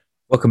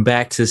Welcome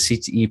back to the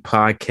CTE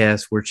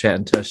podcast. We're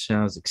chatting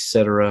touchdowns,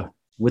 etc.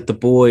 with the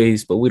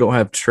boys, but we don't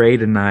have Trey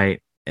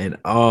tonight. And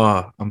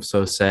I'm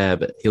so sad,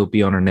 but he'll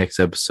be on our next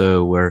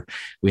episode where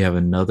we have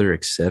another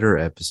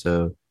etc.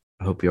 episode.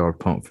 I hope you all are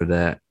pumped for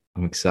that.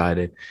 I'm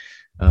excited.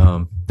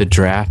 The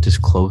draft is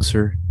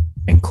closer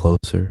and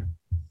closer.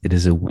 It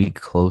is a week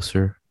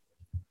closer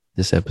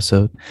this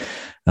episode.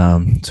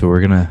 So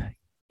we're gonna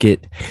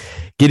get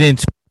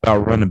into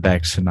our running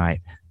backs tonight.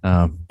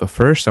 But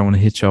first, I want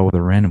to hit y'all with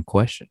a random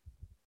question.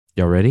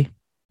 Y'all ready?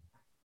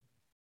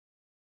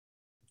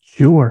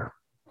 Sure.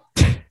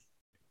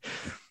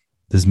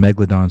 Does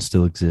Megalodon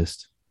still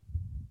exist?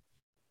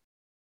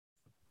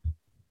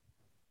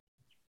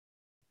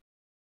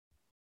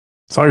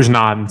 Sawyer's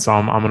nodding, so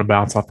I'm going to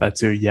bounce off that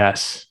too.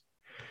 Yes.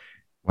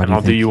 And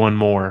I'll do you one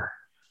more.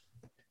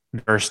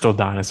 There are still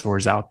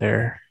dinosaurs out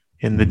there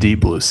in the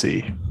deep blue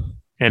sea,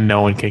 and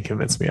no one can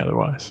convince me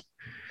otherwise.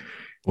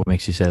 What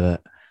makes you say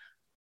that?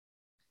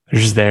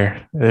 They're just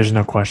there. There's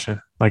no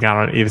question. Like,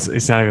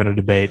 it's not even a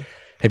debate.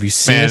 Have you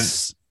seen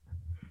this?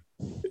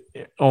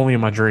 Only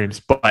in my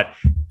dreams, but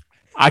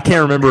I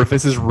can't remember if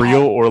this is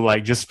real or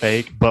like just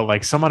fake, but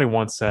like somebody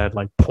once said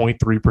like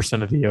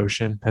 0.3% of the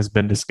ocean has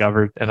been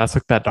discovered, and I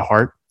took that to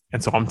heart.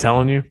 And so I'm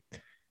telling you,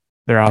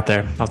 they're out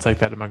there. I'll take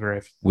that to my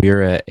grave.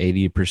 We're at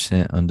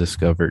 80%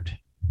 undiscovered.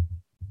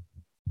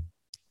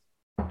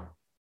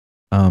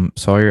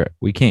 Sawyer,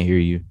 we can't hear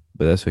you,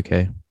 but that's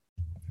okay.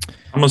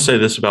 I'm going to say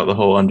this about the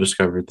whole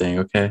undiscovered thing,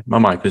 okay? My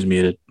mic was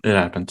muted. It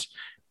happens.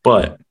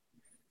 But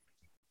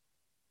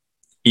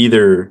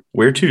either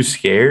we're too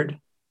scared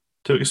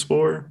to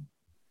explore,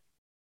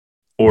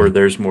 or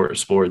there's more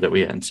explored that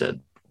we hadn't said.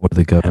 Or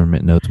the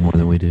government knows more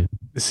than we do.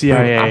 The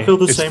CIA I feel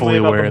the is same fully way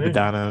about aware the of the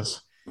moon.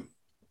 dinos.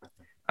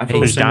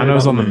 There's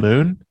Dinos on the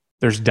moon?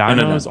 There's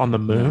dinos on the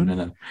moon?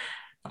 No.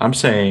 I'm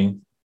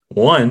saying,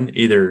 one,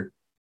 either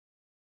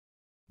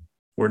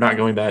we're not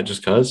going back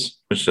just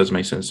because, which doesn't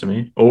make sense to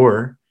me,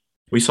 or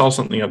we saw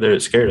something up there that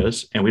scared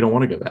us and we don't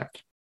want to go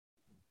back.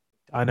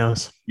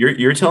 Dinos.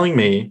 You're telling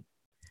me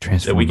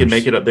that we can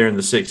make it up there in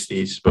the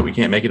 60s, but we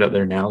can't make it up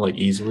there now, like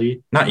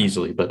easily? Not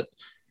easily, but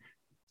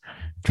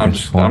I'm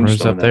just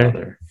up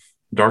there.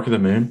 Dark of the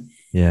Moon?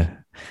 Yeah.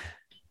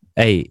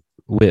 Hey,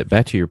 Whit,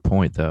 back to your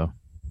point, though.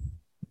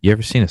 You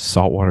ever seen a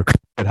saltwater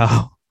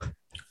crocodile?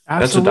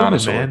 That's a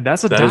dinosaur. Man.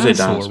 That's a That is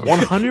dinosaur. a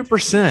dinosaur.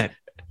 100%.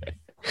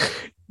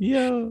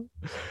 Yeah.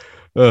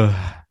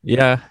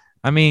 Yeah.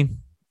 I mean,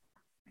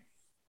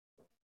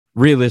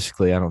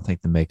 realistically, I don't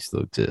think the Meg still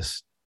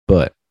exists,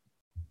 but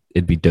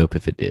it'd be dope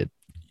if it did.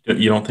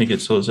 You don't think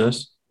it still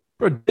exists?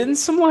 Bro, didn't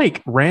some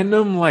like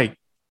random like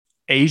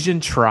Asian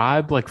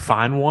tribe like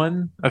find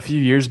one a few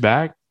years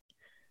back?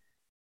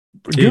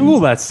 Google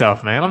that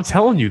stuff, man. I'm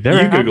telling you,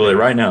 You Google it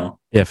right now.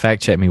 Yeah,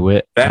 fact check me,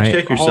 Whit. Fact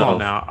check yourself. Hold on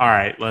now. All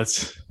right,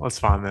 let's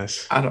find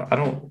this.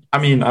 I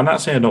mean, I'm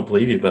not saying I don't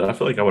believe you, but I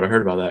feel like I would have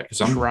heard about that because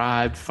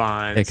Tribe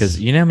finds. Yeah, because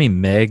you know how many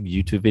Meg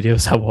YouTube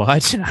videos I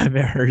watch, and I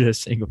haven't heard a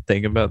single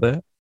thing about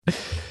that.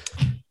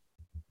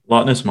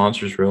 Loch Ness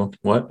Monster's real.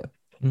 What?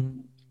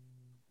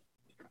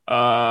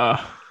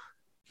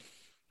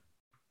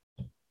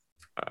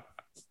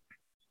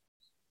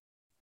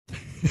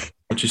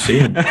 What you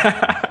seeing?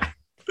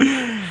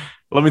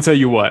 Let me tell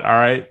you what. All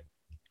right.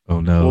 Oh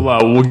no.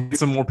 We'll get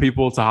some more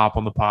people to hop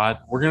on the pod.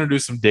 We're gonna do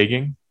some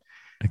digging,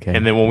 Okay.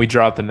 and then when we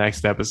drop the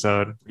next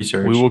episode,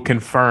 Research. we will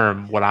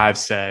confirm what I've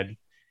said,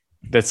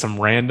 that some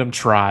random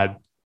tribe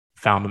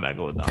found a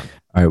megalodon. All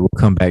right, we'll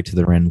come back to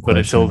the random But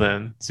question. until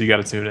then, so you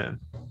got to tune in.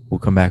 We'll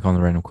come back on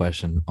the random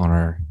question on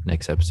our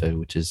next episode,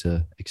 which is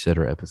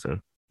etc.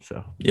 episode.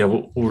 So Yeah,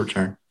 we'll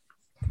return.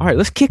 all right,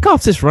 let's kick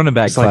off this running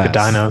back It's class. like the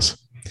dinos.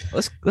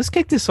 Let's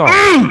kick this off.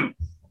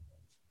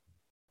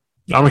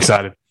 I'm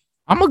excited.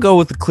 I'm gonna go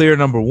with the clear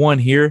number one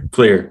here.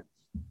 Clear.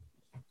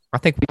 I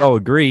think we all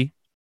agree.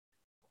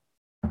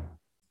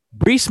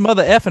 Brees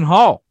mother effing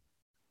Hall.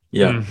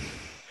 Yeah.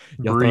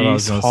 Y'all thought I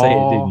was gonna say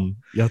it, didn't you?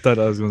 Y'all thought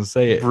I was gonna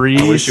say it. I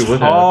wish you Brees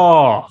would have.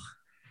 Hall.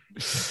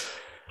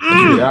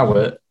 Yeah,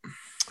 what?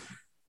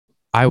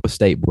 Iowa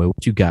State boy,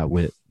 what you got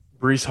with?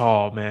 Brees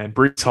Hall, man.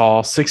 Brees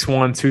Hall, 6'1",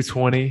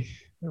 220.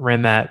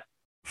 Ran that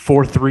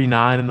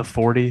 4.39 in the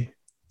 40.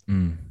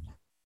 Mm.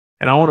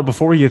 And I want to,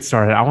 before we get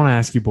started, I want to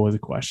ask you boys a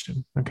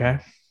question, okay?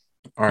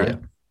 All right. Yeah.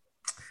 Do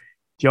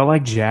y'all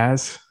like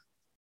jazz?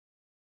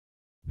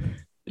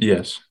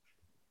 Yes.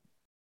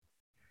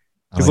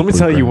 Because let me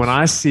tell you, when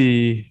I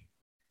see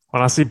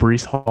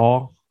Brees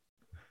Hall,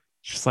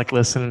 it's just like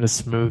listening to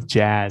smooth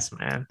jazz,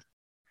 man.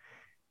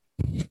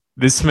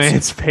 This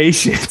man's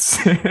patience,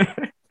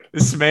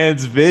 this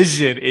man's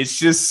vision, it's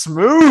just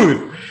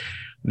smooth.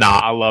 Nah,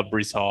 I love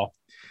Brees Hall.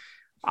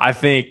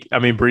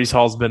 Brees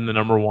Hall's been the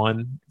number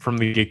one from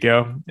the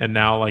get-go. And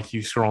now, like,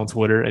 you scroll on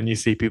Twitter and you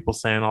see people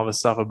saying all this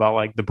stuff about,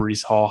 like, the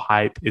Brees Hall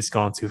hype is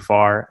gone too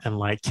far. And,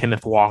 like,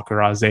 Kenneth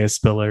Walker, Isaiah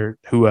Spiller,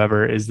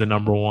 whoever is the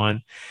number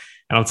one.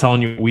 And I'm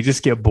telling you, we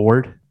just get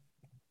bored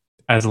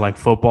as, like,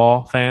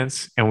 football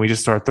fans, and we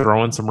just start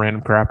throwing some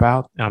random crap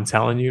out. And I'm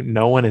telling you,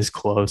 no one is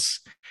close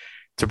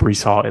to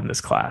Brees Hall in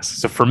this class.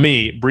 So, for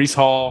me, Brees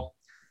Hall,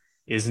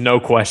 is no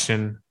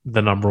question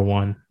the number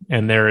one.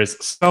 And there is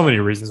so many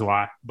reasons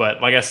why.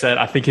 But like I said,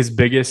 I think his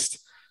biggest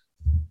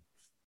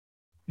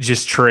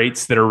just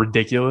traits that are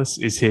ridiculous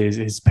is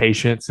his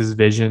patience, his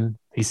vision.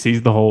 He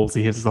sees the holes,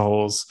 he hits the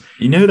holes.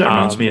 You know who that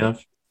reminds me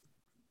of?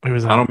 I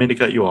don't mean to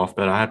cut you off,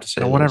 but I have to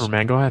say whatever,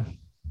 man. Go ahead.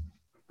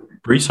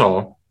 Breece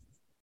Hall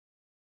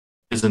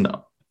is an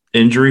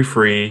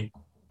injury-free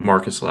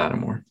Marcus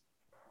Lattimore.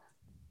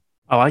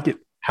 I like it.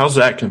 How's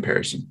that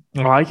comparison?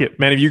 I like it,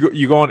 man. If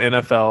you go on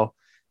NFL,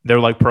 they're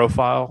like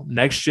profile.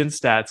 Next Gen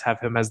Stats have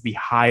him as the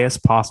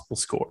highest possible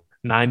score,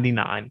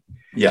 99.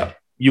 Yeah.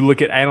 You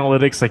look at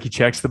analytics, like he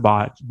checks the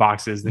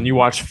boxes. Then you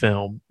watch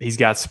film. He's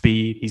got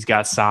speed. He's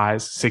got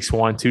size,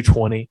 6'1",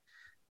 220.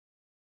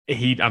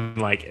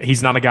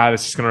 He's not a guy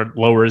that's just going to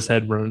lower his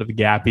head, run into the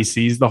gap. He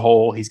sees the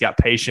hole. He's got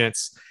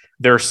patience.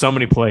 There are so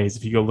many plays,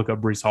 if you go look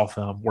up Breece Hall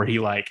film, where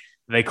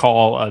they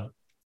call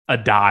a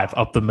dive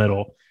up the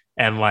middle,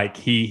 and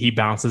he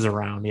bounces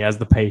around. He has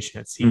the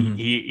patience.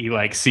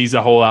 He sees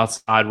a hole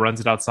outside,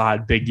 runs it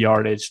outside, big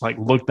yardage.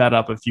 Look that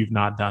up if you've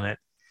not done it.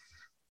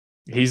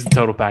 He's the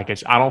total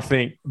package. I don't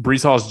think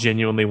Breece Hall is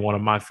genuinely one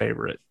of my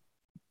favorite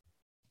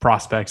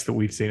prospects that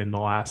we've seen in the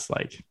last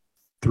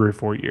 3 or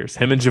 4 years.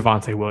 Him and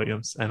Javonte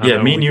Williams. And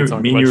me and you were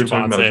talking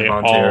about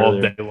Javonte all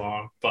earlier. day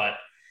long. But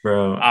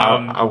bro,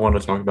 I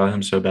want to talk about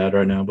him so bad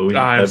right now, but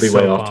that'd be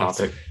way off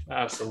topic.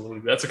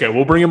 Absolutely, that's okay.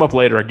 We'll bring him up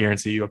later. I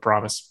guarantee you. I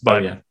promise.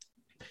 But yeah,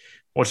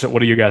 what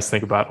do you guys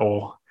think about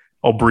old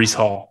Breece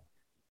Hall?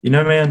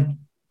 Man,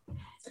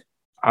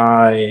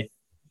 I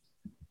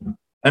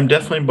am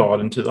definitely bought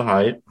into the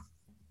hype.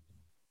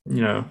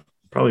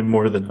 Probably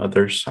more than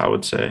others, I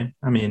would say.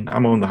 I mean,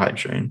 I'm on the hype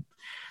train.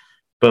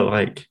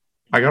 But,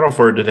 I got off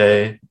work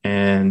today,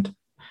 and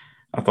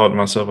I thought to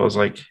myself, I was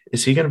like,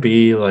 is he going to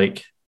be,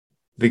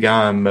 the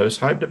guy I'm most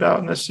hyped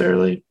about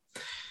necessarily?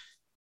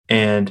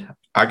 And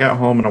I got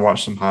home and I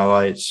watched some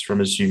highlights from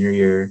his junior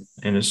year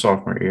and his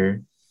sophomore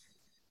year.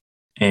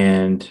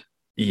 And,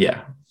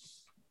 yeah,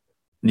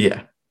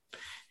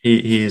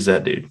 he's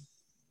that dude.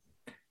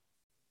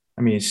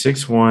 I mean, he's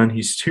 6'1",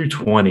 he's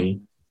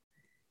 220.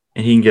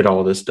 And he can get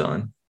all this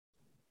done.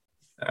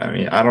 I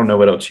mean, I don't know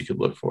what else you could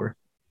look for.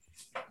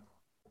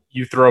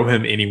 You throw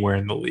him anywhere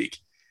in the league,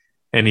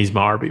 and he's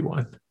my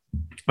RB1.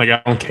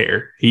 I don't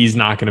care. He's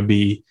not going to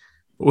be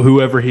 –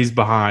 whoever he's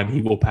behind,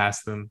 he will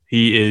pass them.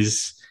 He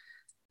is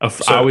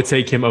I would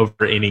take him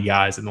over any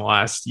guys in the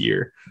last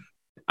year.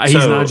 He's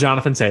not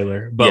Jonathan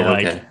Taylor,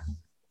 but,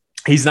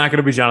 he's not going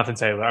to be Jonathan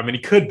Taylor. I mean,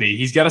 he could be.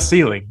 He's got a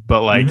ceiling.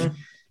 But,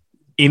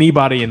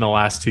 anybody in the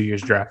last 2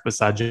 years draft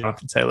besides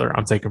Jonathan Taylor,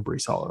 I'm taking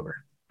Breece Hall over.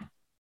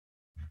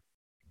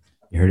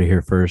 You heard it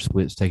here first.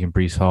 Witt's taking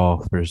Breece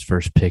Hall for his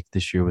first pick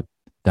this year with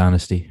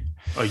Dynasty.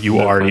 Oh, you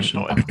already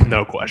know it.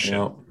 No question.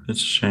 Yep.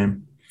 It's a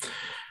shame.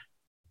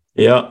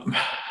 Yep.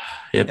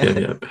 I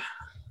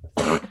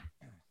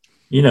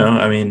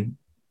mean,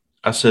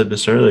 I said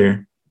this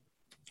earlier.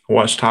 I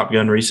watched Top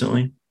Gun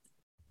recently,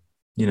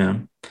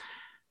 and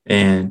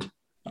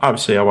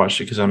obviously I watched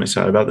it because I'm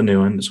excited about the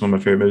new one. It's one of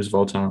my favorite movies of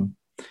all time.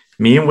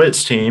 Me and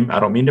Witt's team, I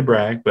don't mean to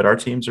brag, but our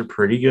teams are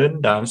pretty good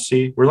in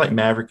Dynasty. We're like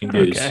Maverick and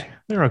Goose. Okay.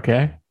 They're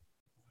okay.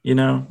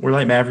 We're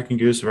like Maverick and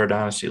Goose of our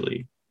Dynasty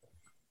League.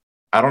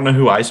 I don't know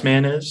who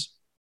Iceman is.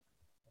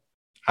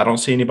 I don't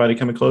see anybody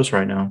coming close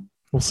right now.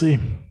 We'll see.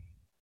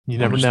 You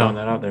never know. Throwing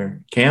that out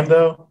there. Cam,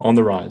 though, on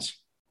the rise.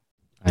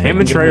 Cam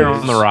and Trey are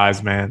on the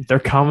rise, man. They're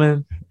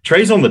coming.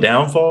 Trey's on the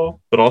downfall,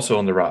 but also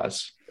on the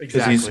rise.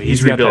 Exactly.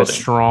 He's got rebuilding. that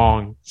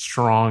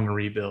strong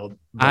rebuild.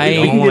 We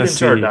can get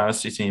into our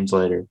Dynasty teams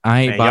later.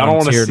 Y'all don't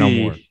want to see no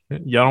more.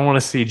 Y'all don't want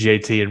to see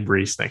JT and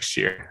Breece next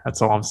year.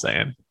 That's all I'm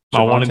saying.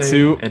 I wanted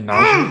to. And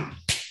Najee.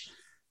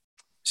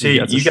 See,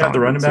 you got the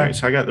running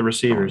backs. I got the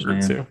receivers,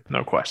 man. Too.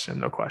 No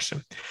question.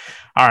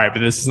 All right, but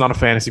this is not a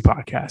fantasy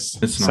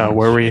podcast. It's not. So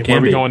where are we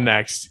going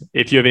next?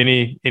 If you have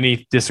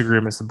any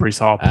disagreements with Breece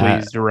Hall,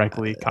 please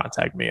directly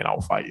contact me and I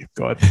will fight you.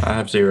 Go ahead. I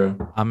have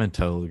zero. I'm in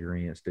total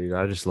agreement, dude.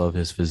 I just love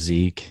his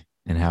physique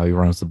and how he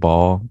runs the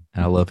ball.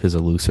 And I love his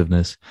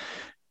elusiveness.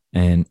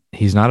 And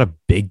he's not a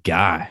big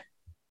guy,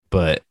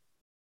 but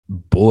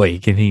boy,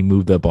 can he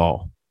move the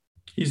ball.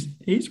 He's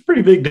a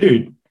pretty big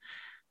dude.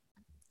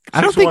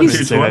 I don't think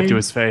he's say that to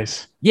his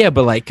face. Yeah,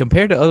 but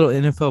compared to other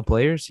NFL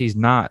players, he's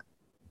not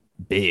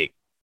big.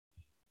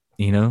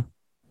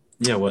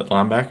 Yeah, what,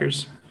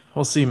 linebackers?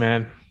 We'll see,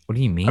 man. What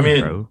do you mean,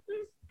 bro?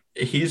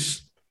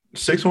 He's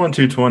 6'1",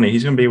 220.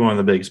 He's going to be one of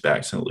the biggest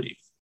backs in the league.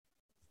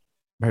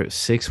 Bro,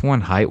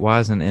 6'1"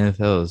 height-wise in the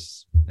NFL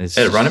is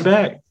at running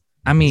back?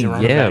 I mean,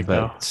 yeah,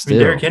 but still.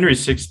 Derrick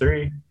Henry's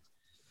 6'3".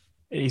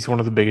 He's one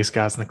of the biggest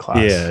guys in the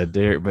class. Yeah,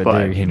 Derrick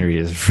Henry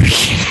is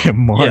freaking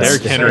monster.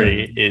 Derrick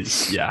Henry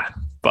is,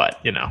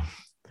 but,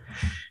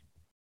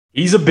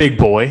 he's a big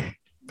boy.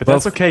 But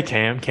that's okay,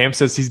 Cam. Cam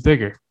says he's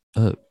bigger.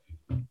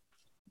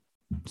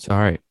 It's all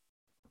right.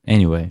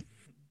 Anyway,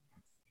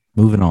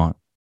 moving on.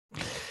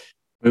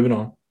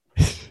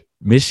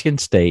 Michigan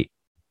State.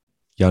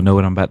 Y'all know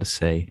what I'm about to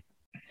say.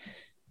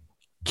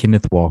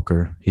 Kenneth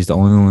Walker. He's the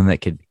only one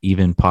that could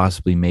even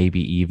possibly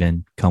maybe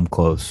even come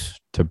close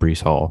to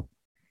Breece Hall.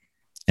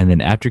 And then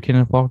after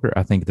Kenneth Walker,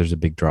 I think there's a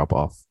big drop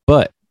off.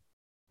 But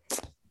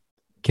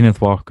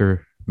Kenneth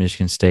Walker,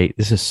 Michigan State,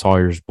 this is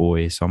Sawyer's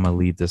boy, so I'm going to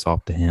leave this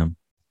off to him.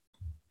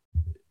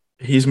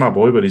 He's my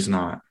boy, but he's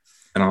not.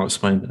 And I'll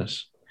explain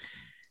this.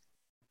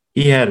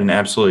 He had an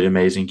absolutely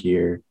amazing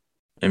year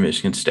at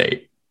Michigan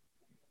State.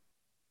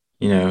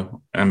 You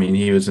know, I mean,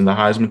 he was in the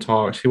Heisman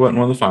talks. He wasn't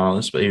one of the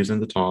finalists, but he was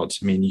in the talks.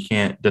 I mean, you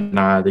can't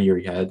deny the year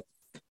he had.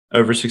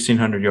 Over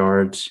 1,600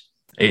 yards,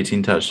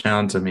 18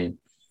 touchdowns. I mean,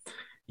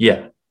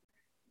 yeah.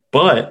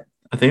 But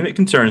a thing that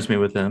concerns me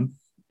with him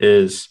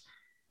is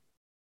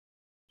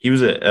he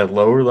was at a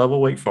lower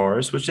level Wake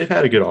Forest, which they've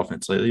had a good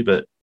offense lately,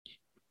 but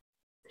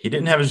he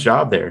didn't have his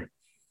job there.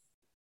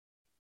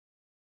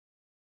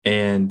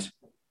 And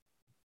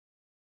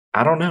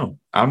I don't know.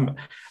 I'm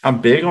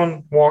big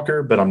on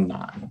Walker, but I'm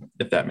not,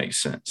 if that makes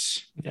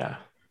sense. Yeah.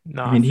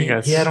 No, I mean, he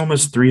had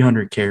almost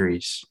 300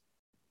 carries.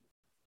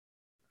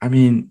 I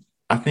mean,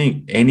 I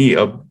think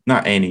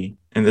not any,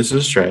 and this is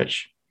a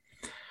stretch,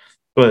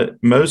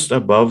 but most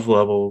above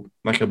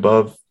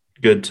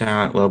good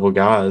talent level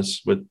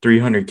guys with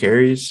 300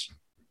 carries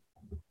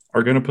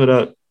are going to put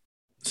up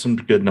some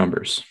good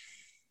numbers.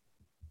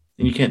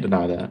 And you can't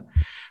deny that.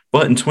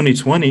 But in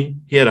 2020,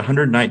 he had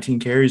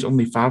 119 carries,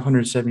 only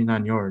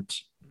 579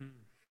 yards.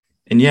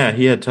 And yeah,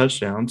 he had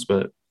touchdowns,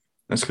 but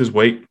that's because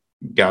Wake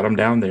got him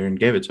down there and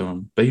gave it to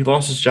him. But he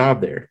lost his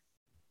job there.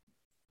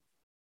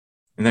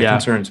 And that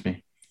concerns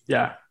me.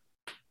 Yeah.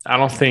 I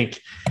don't think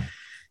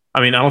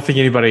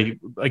anybody,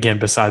 again,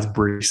 besides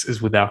Brees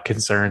is without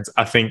concerns.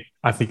 I think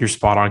you're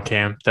spot on,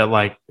 Cam, that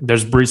like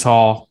there's Brees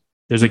Hall,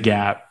 there's a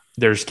gap,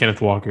 there's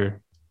Kenneth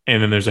Walker,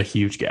 and then there's a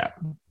huge gap.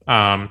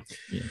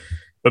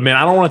 But man,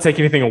 I don't want to take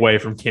anything away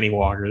from Kenny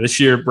Walker. This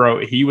year, bro,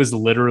 he was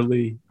one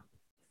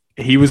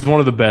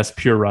of the best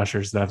pure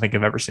rushers that I think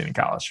I've ever seen in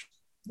college.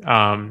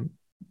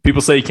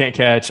 People say he can't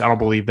catch. I don't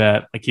believe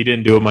that. Like, he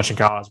didn't do it much in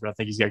college, but I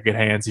think he's got good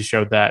hands. He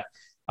showed that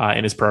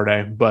in his pro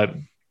day. But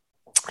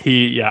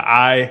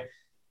I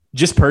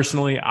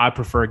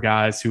prefer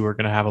guys who are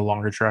going to have a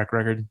longer track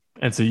record.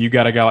 And so you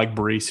got a guy like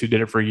Brees who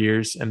did it for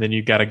years. And then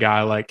you got a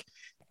guy like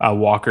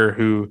Walker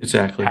who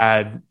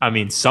had,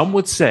 some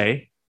would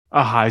say,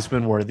 a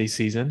Heisman worthy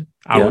season.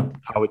 I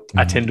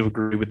tend to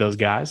agree with those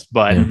guys,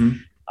 but he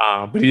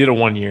did it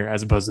 1 year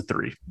as opposed to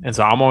 3. And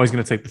so I'm always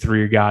going to take the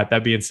 3-year guy.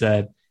 That being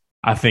said,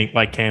 I think,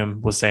 like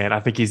Cam was saying,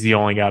 I think he's the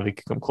only guy that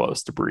could come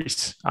close to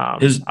Brees.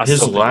 His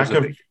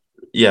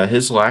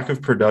lack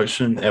of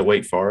production at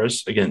Wake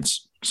Forest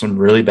against some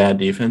really bad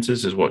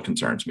defenses is what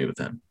concerns me with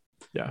him.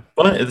 Yeah.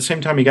 But at the same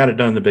time, he got it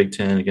done in the Big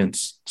Ten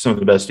against some of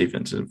the best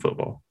defenses in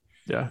football.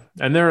 Yeah.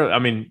 And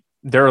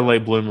there are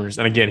late bloomers.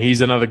 And again,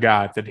 he's another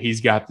guy that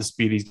he's got the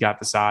speed, he's got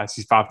the size.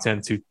 He's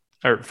 5'10",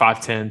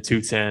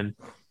 210,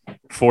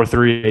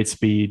 4.38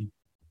 speed.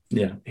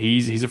 Yeah.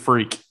 He's a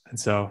freak. And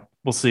so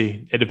we'll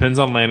see. It depends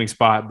on landing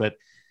spot, but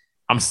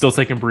I'm still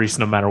taking Brees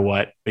no matter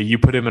what. But you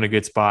put him in a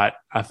good spot,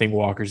 I think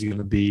Walker's going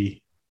to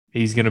be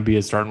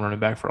a starting running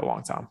back for a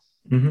long time.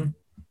 Mm-hmm.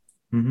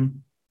 Mm-hmm.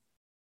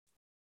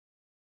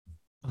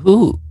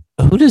 Who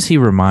does he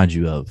remind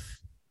you of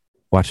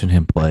watching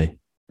him play?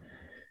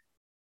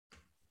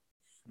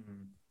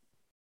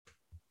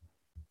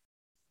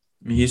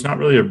 He's not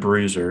really a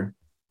bruiser.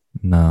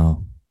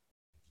 No.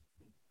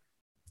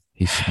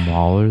 He's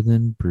smaller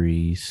than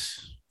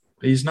Brees.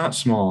 He's not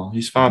small.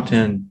 He's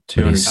 5'10",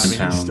 210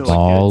 pounds.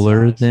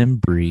 Smaller than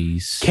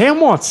Brees. Cam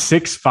wants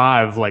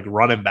 6'5", like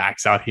running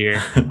backs out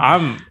here.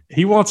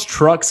 He wants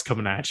trucks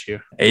coming at you.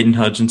 Aiden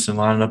Hutchinson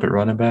lining up at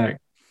running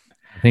back.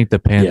 I think the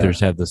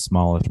Panthers have the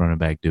smallest running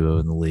back duo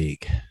in the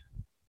league.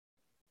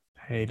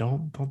 Hey,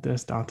 don't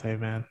diss Dante,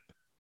 man.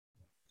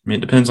 I mean,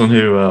 it depends on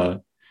who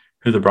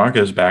the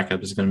Broncos'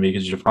 backup is going to be,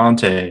 because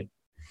Javonte,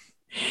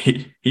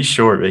 he's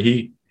short, but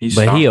he's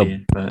stocky. He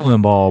a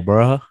bowling ball,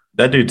 bro.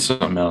 That dude's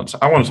something else.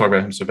 I want to talk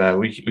about him so bad.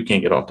 We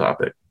can't get off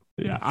topic.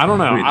 Yeah, I don't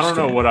know. I don't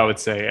know what I would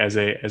say as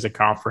a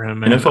comp for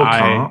him. Man.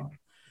 NFL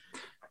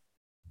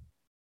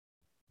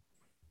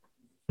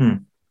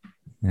comp.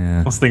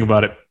 Yeah. Let's think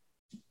about it.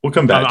 We'll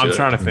come back. I'm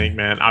trying to think,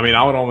 man. I mean,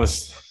 I don't know.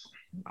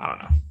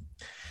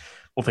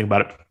 We'll think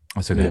about it.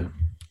 That's okay. Yeah.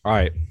 All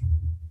right.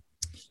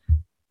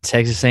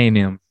 Texas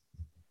A&M.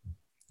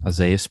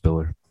 Isaiah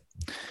Spiller.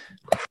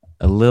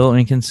 A little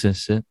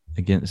inconsistent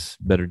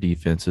against better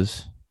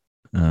defenses.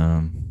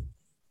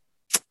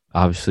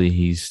 Obviously,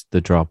 he's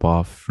the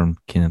drop-off from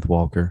Kenneth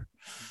Walker.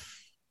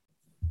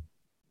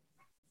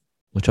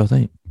 What y'all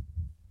think?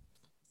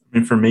 I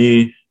mean, for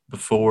me,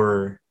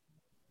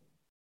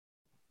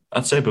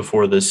 I'd say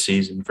before this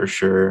season for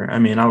sure. I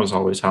mean, I was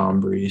always high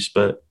on Brees,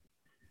 but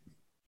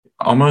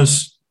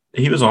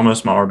he was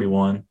almost my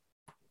RB1.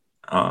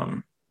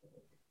 And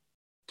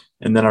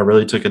then I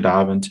really took a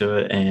dive into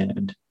it,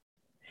 and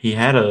he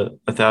had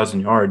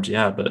 1,000 yards,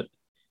 yeah, but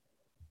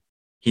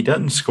he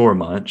doesn't score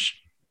much.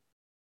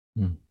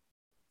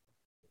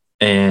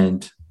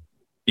 And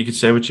you could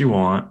say what you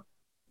want.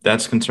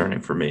 That's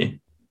concerning for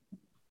me.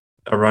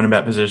 A running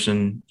back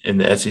position in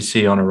the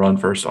SEC on a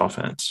run-first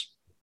offense.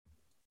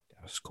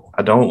 That's cool.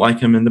 I don't like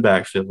him in the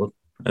backfield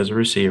as a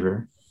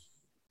receiver.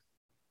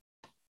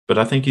 but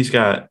I think he's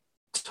got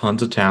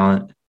tons of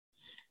talent.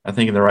 I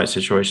think in the right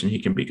situation, he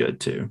can be good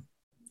too.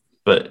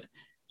 But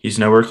he's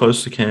nowhere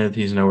close to Kenneth.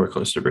 He's nowhere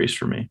close to Brees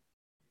for me.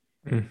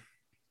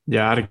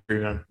 Yeah, I'd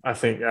agree, man. I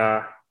think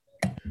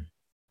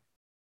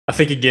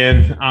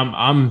again,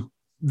 I'm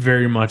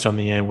very much on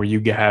the end where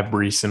you have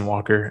Brees and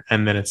Walker,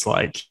 and then it's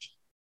like,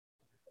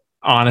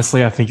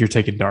 honestly, I think you're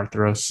taking dart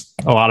throws.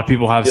 A lot of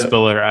people have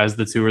Spiller as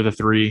the 2 or the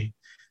 3.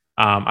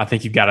 I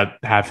think you've got to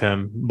have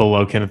him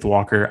below Kenneth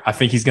Walker. I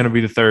think he's going to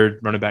be the 3rd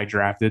running back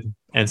drafted.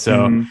 And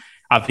so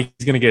I think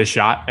he's going to get a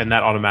shot, and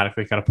that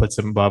automatically kind of puts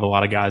him above a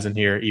lot of guys in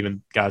here,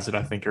 even guys that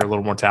I think are a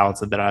little more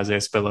talented than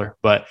Isaiah Spiller.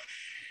 But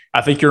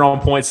I think you're on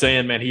point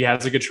saying, man, he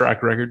has a good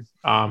track record.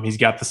 He's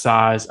got the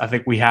size. I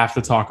think we have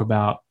to talk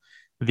about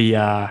the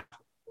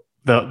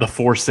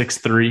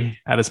 4.63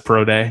 at his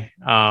pro day.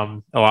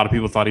 A lot of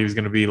people thought he was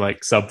going to be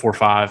like sub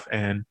 4.5,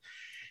 and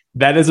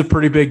that is a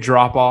pretty big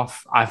drop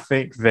off. I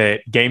think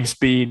that game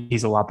speed,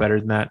 he's a lot better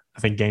than that. I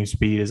think game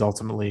speed is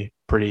ultimately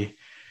pretty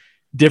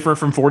different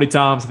from 40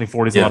 times. I think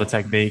 40 is a lot of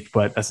technique,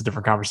 but that's a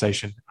different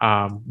conversation.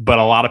 But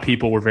a lot of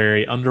people were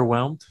very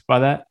underwhelmed by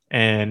that,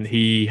 and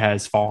he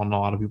has fallen on a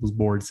lot of people's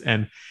boards.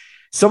 And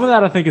some of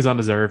that I think is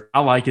undeserved.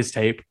 I like his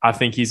tape. I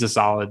think he's a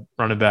solid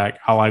running back.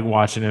 I like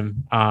watching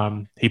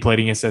him. He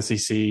played against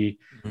SEC.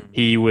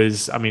 He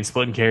was,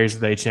 splitting carries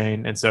with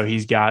A-Chain, and so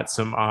he's got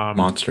some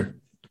monster.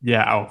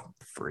 Yeah. Oh,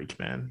 freak,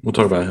 man. We'll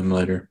talk about him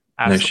later.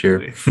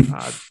 Absolutely. Next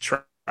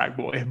year. Track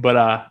boy.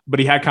 But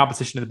he had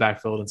competition in the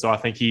backfield, and so I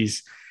think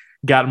he's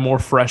got more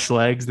fresh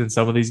legs than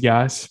some of these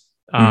guys.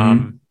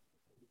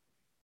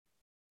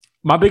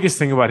 My biggest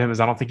thing about him is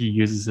I don't think he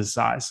uses his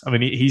size.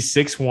 He's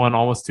 6'1",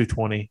 almost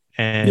 220,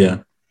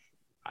 and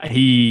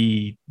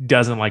he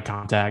doesn't like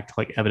contact.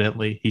 Like,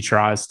 evidently, he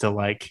tries to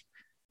like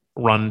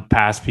run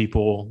past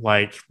people,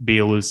 like be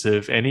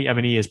elusive, and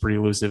he is pretty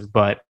elusive.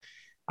 But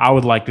I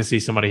would like to see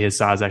somebody his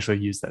size actually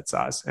use that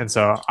size, and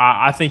so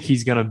I think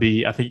he's going to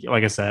be. I think,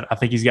 like I said, I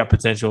think he's got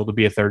potential to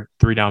be a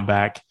 3 down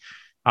back.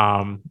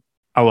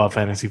 I love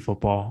fantasy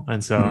football,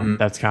 and so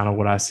that's kind of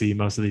what I see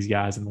most of these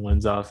guys in the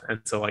lens of. And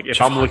so, like,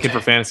 if I'm looking for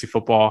fantasy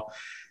football,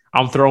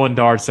 I'm throwing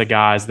darts at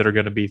guys that are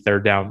going to be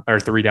 3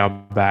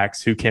 down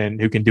backs who can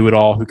do it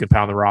all, who can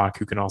pound the rock,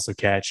 who can also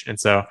catch. And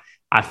so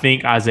I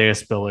think Isaiah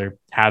Spiller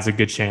has a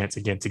good chance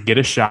again to get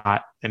a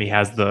shot, and he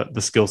has the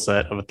skill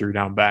set of a 3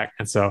 down back.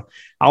 And so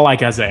I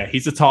like Isaiah.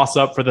 He's a toss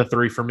up for the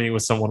 3 for me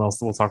with someone else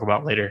that we'll talk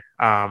about later.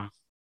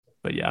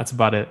 But yeah, that's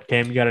about it.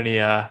 Cam, you got any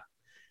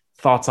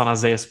thoughts on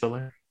Isaiah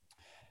Spiller?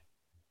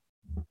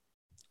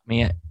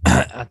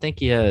 I think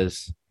he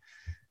has.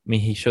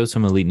 He showed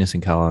some eliteness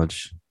in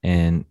college,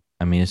 and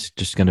it's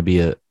just going to be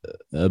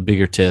a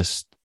bigger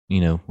test,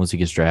 once he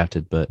gets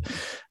drafted. But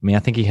I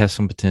think he has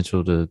some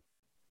potential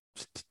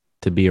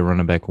to be a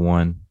running back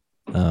 1.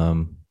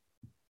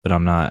 But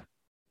I'm not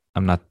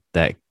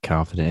that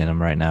confident in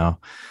him right now.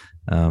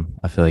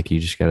 I feel like you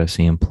just got to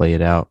see him play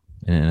it out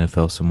in the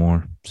NFL some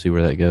more, see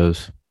where that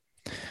goes.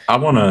 I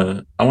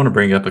want to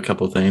bring up a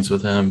couple of things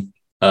with him.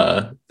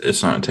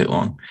 It's not going to take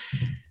long.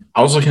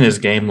 I was looking at his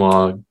game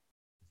log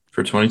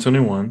for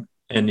 2021,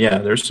 and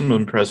there's some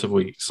impressive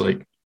weeks,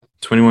 like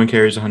 21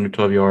 carries,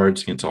 112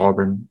 yards against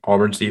Auburn.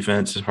 Auburn's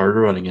defense is hard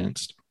to run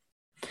against.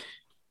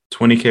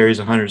 20 carries,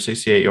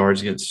 168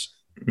 yards against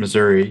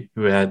Missouri,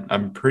 who had,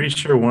 I'm pretty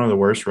sure, one of the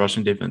worst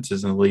rushing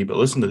defenses in the league. But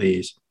listen to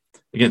these.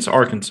 Against not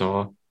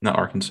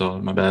Arkansas,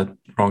 my bad,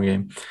 wrong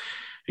game.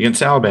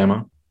 Against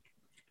Alabama,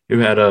 who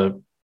had a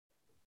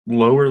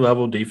lower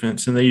level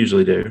defense than they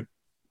usually do.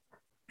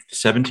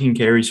 17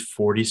 carries,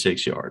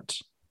 46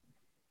 yards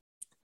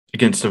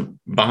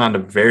behind a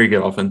very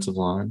good offensive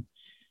line.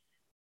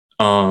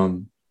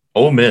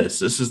 Ole Miss,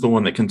 this is the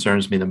one that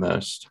concerns me the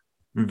most.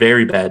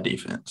 Very bad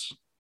defense.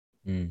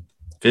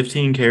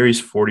 15 carries,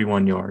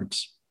 41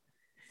 yards.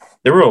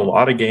 There were a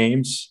lot of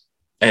games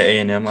at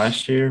A&M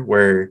last year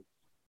where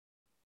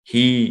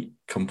he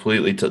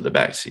completely took the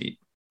backseat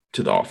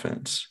to the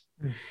offense.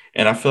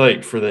 And I feel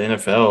like for the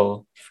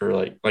NFL, for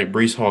like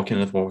Brees Hall,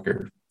 Kenneth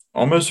Walker,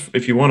 almost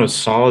if you want a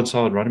solid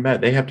running back,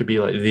 they have to be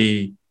like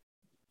the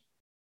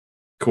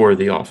core of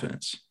the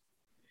offense.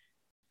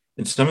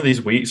 And some of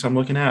these weeks I'm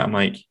looking at, I'm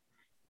like,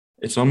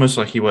 it's almost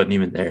like he wasn't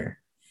even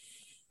there.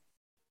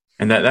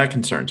 And that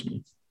concerns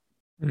me.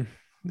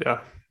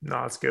 Yeah.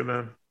 No, it's good,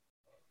 man.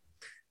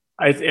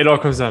 It all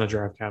comes down to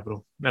draft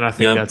capital. And I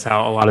think that's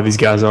how a lot of these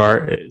guys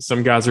are.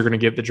 Some guys are going to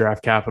get the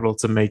draft capital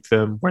to make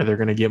them where they're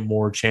going to get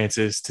more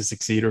chances to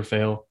succeed or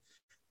fail.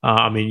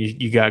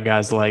 You got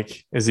guys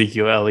like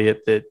Ezekiel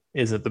Elliott that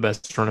isn't the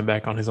best running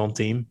back on his own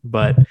team,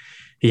 but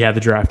he had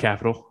the draft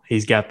capital.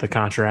 He's got the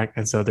contract,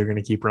 and so they're going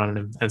to keep running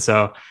him. And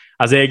so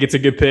Isaiah gets a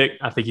good pick.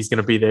 I think he's going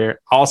to be there.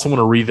 I also want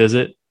to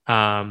revisit.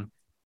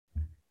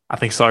 I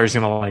think Sawyer's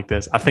going to like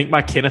this. I think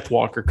my Kenneth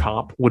Walker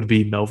comp would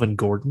be Melvin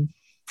Gordon.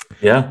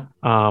 Yeah.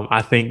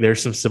 I think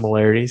there's some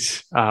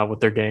similarities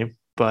with their game,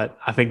 but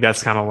I think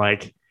that's kind of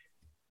like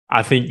 –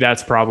 I think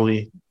that's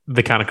probably –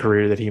 the kind of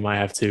career that he might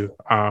have too.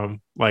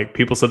 Like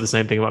people said the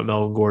same thing about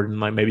Melvin Gordon,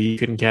 like maybe he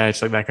couldn't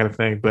catch, like that kind of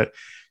thing. But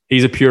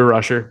He's a pure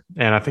rusher,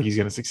 and I think he's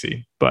going to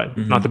succeed, but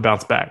not to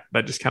bounce back.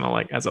 But just kind of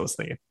like as I was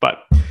thinking.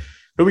 But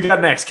who we got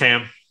next,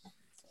 Cam?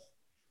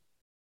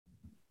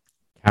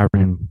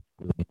 Kyron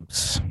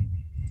Williams.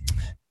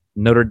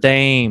 Notre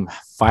Dame,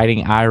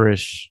 Fighting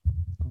Irish.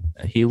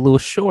 He a little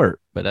short,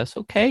 but that's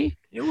okay.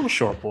 He a little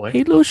short, boy. He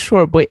a little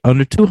short, boy.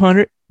 Under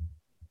 200.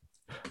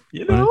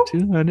 You know? Under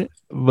 200.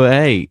 But,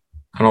 hey.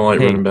 I don't like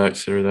running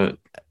backs that are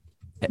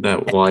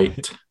that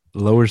light.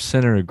 Lower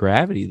center of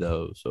gravity,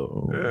 though.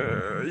 So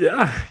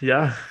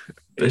yeah.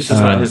 It's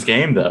just not his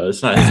game, though.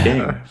 It's not his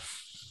game.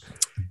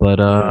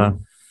 But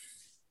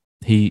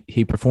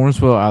he performs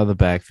well out of the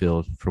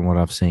backfield from what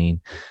I've seen.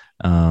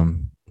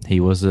 He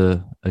was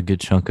a good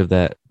chunk of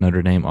that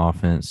Notre Dame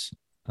offense,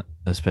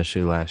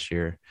 especially last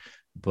year.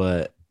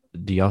 But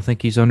do y'all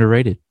think he's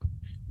underrated?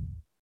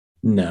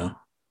 No.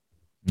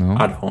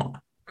 I don't.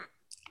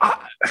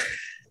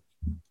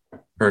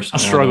 I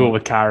struggle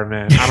with Kyron,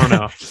 man. I don't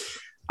know.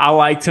 I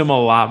liked him a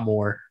lot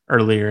more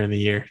earlier in the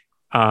year.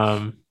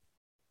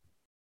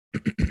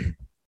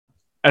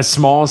 As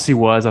small as he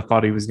was, I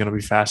thought he was going to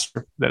be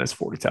faster than his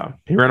 40 time.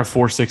 He ran a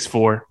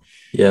 4.64.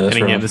 Yeah, that's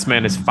and again, right. This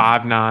man is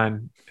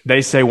 5'9".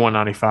 They say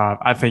 195.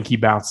 I think he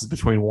bounces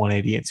between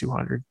 180 and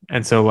 200.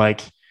 And so,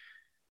 like,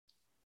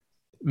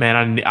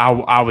 man,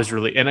 I was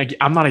really – and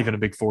I'm not even a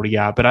big 40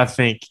 guy, but I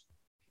think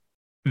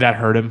that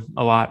hurt him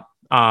a lot.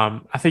 I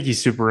think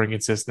he's super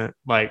inconsistent.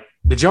 Like,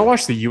 did y'all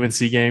watch the UNC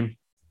game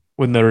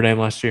with Notre Dame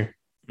last year?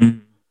 Mm-hmm.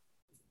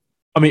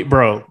 I mean,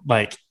 bro,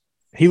 like,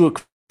 he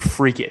looked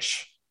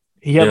freakish.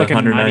 He had like a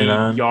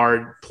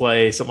 90-yard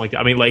play, something like that.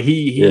 I mean, like,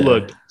 he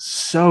looked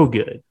so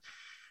good.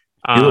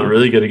 He looked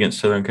really good against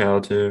Southern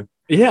Cal, too.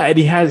 Yeah, and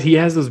he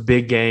has those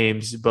big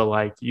games, but,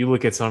 like, you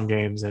look at some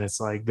games and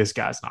it's like, this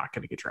guy's not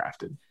going to get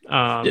drafted.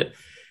 I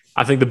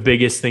think the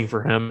biggest thing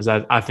for him is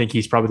I think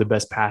he's probably the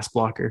best pass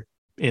blocker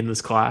in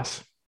this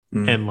class.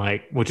 And,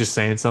 like, which is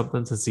saying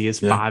something since he is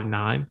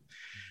 5'9".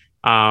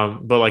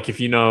 But, like, if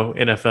you know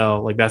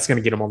NFL, like, that's going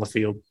to get him on the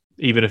field,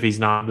 even if he's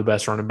not the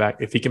best running back.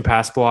 If he can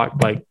pass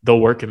block, like, they'll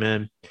work him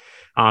in.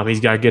 He's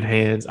got good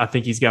hands. I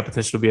think he's got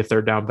potential to be a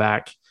third down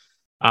back.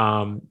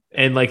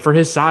 And, like, for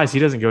his size, he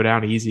doesn't go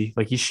down easy.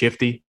 Like, he's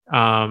shifty.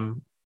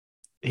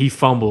 He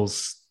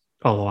fumbles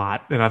a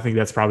lot, and I think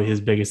that's probably his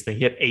biggest thing.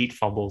 He had 8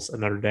 fumbles at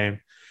Notre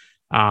Dame.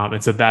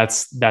 And so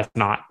that's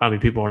not – I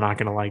mean, people are not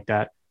going to like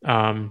that.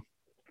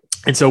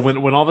 And so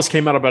when all this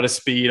came out about his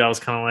speed, I was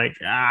kind of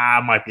like,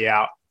 I might be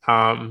out.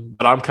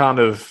 But I'm kind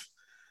of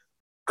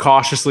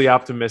cautiously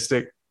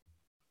optimistic.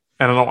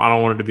 And I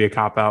don't want it to be a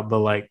cop-out, but,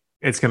 like,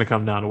 it's going to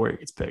come down to where he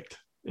gets picked.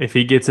 If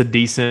he's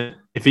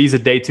a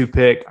day 2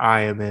 pick,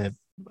 I am in.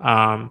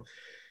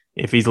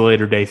 If he's a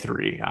later day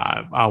 3,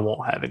 I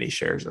won't have any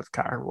shares of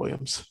Kyron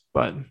Williams.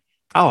 But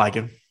I like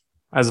him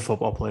as a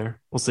football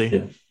player. We'll see.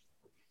 Yeah.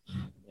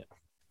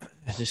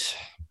 Just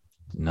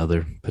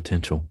another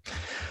potential.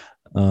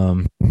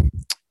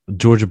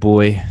 Georgia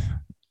boy,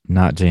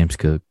 not James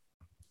Cook,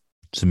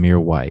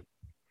 Zamir White.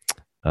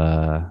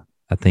 I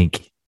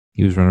think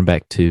he was running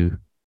back 2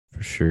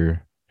 for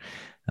sure.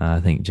 I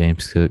think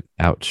James Cook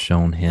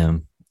outshone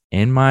him,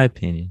 in my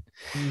opinion.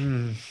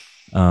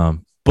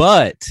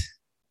 But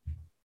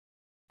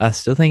I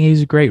still think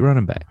he's a great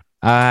running back.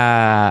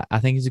 I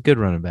think he's a good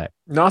running back.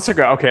 No, it's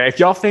okay. If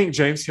y'all think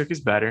James Cook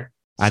is better,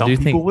 some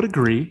people would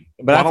agree.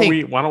 But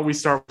why don't we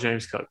start with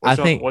James Cook?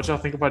 What y'all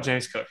think about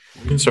James Cook?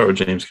 We can start with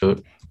James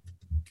Cook.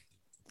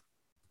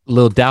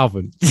 Lil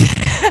Dalvin.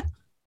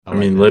 I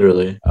mean,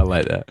 literally. I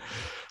like that.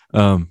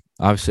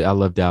 Obviously, I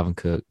love Dalvin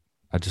Cook.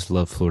 I just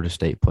love Florida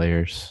State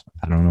players.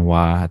 I don't know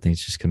why. I think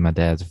it's just because my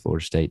dad's a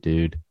Florida State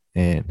dude,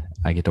 and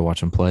I get to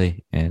watch him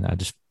play, and I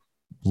just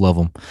love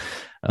him.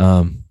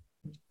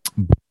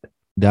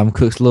 Dalvin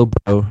Cook's little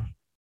bro.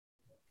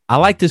 I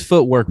like his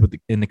footwork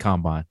in the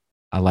combine.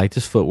 I like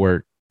his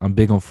footwork. I'm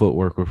big on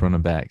footwork with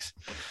running backs.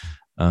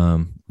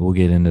 We'll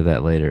get into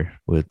that later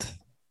with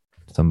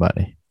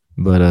somebody.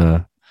 But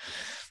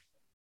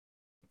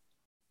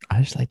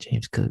I just like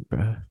James Cook,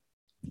 bro.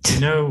 You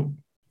know,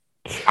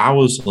 I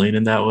was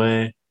leaning that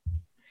way,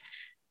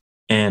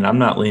 and I'm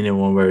not leaning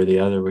one way or the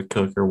other with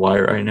Cook or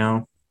White right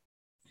now.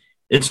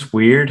 It's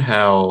weird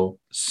how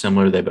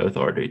similar they both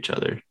are to each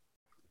other.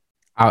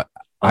 I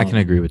can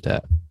agree with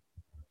that.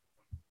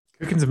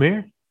 Cook and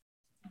Zamir?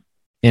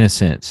 In a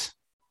sense.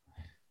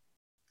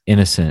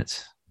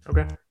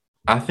 Okay.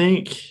 I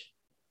think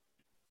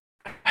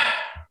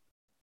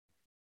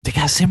they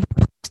got similar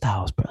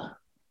styles, bro.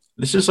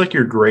 This is like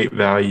your great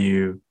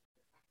value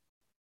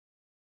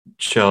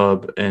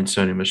Chubb and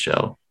Sony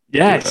Michel.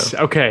 Yes.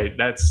 Okay.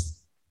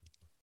 That's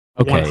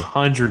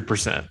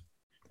 100%.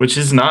 Which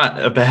is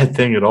not a bad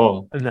thing at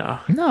all.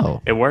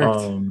 No. It worked.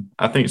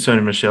 I think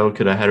Sony Michel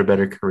could have had a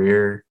better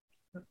career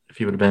if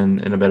he would have been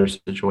in a better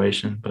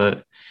situation.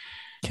 But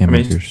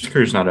his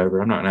career's not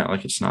over. I'm not going to act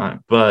like it's not.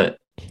 But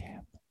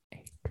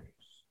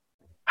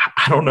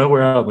I don't know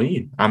where I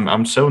lean.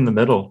 I'm so in the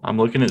middle. I'm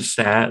looking at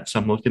stats.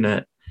 I'm looking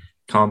at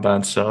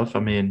combine stuff. I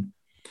mean,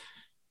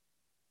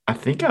 I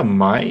think I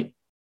might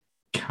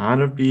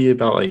kind of be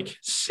about like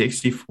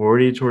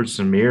 60-40 towards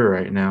Zamir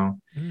right now.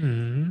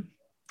 Mm-hmm.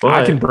 But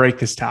I can break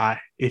this tie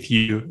if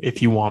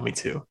you want me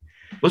to.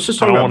 let's just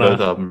talk about both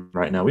of them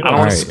right now. I don't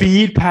want to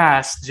speed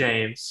past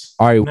James.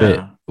 All right,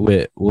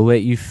 wait. We'll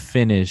let you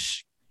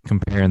finish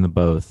comparing the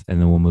both,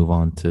 and then we'll move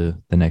on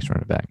to the next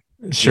running back.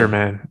 Sure,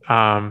 man.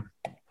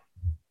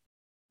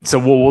 So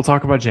we'll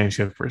talk about James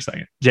Cook for a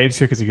second. James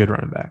Cook is a good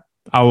running back.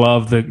 I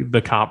love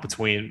the comp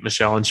between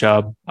Michelle and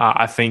Chubb.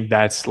 I think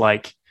that's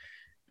like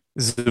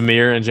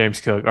Zamir and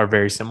James Cook are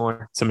very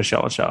similar to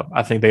Michelle and Chubb.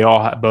 I think they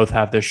all both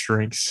have their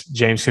strengths.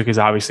 James Cook is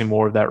obviously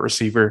more of that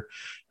receiver.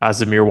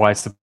 Zamir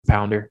White's the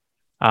pounder.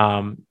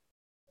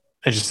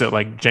 It's just that,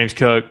 like, James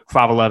Cook,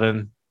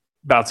 5'11",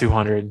 about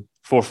 200,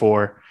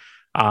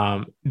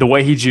 4'4". The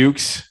way he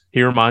jukes,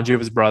 he reminds you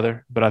of his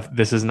brother, but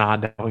this is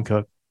not Dalvin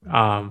Cook.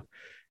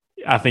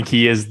 I think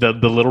he is the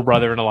little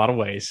brother in a lot of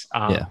ways.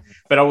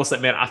 But I will say,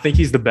 man, I think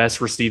he's the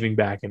best receiving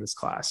back in this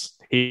class.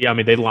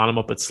 They line him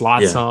up at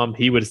slot some.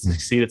 He would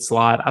succeed at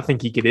slot. I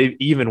think he could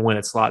even win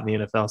at slot in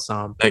the NFL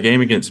some. That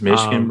game against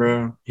Michigan,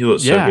 bro, he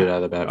looked so good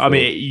out of the backfield.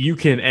 You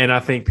can, and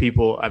I think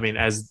people,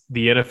 as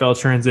the NFL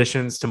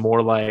transitions to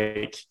more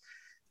like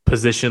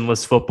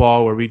positionless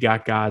football where we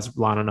got guys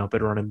lining up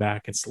at running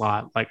back and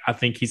slot, like, I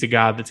think he's a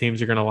guy that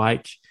teams are going to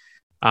like.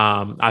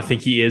 I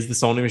think he is the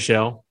Sony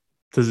Michel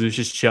to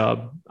Zeus's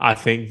Chubb. I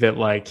think that,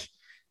 like,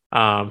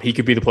 he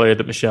could be the player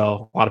that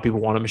a lot of people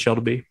wanted Michelle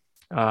to be.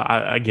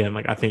 I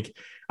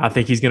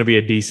think he's going to be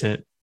a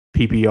decent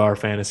PPR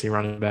fantasy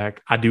running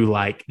back. I do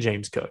like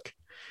James Cook.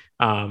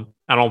 I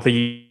don't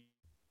think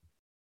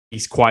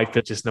he's quite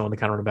fit, just knowing the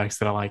kind of running backs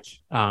that I like.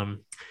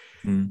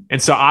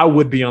 And so I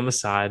would be on the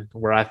side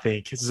where I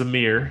think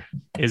Zamir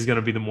is going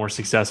to be the more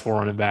successful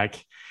running back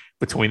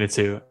between the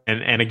two.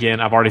 And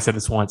again, I've already said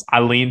this once. I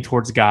lean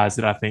towards guys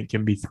that I think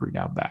can be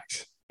 3-down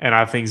backs. And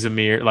I think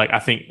Zamir,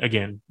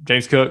 again,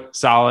 James Cook,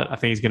 solid. I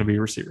think he's going to be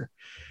a receiver.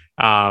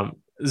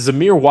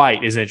 Zamir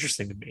White is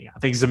interesting to me. I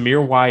think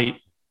Zamir White,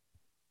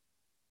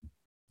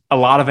 a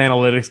lot of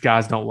analytics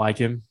guys don't like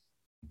him.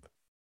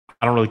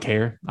 I don't really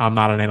care. I'm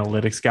not an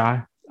analytics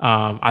guy.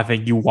 I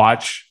think you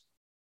watch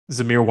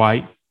Zamir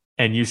White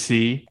and you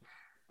see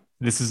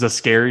this is a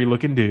scary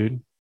looking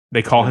dude.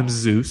 They call him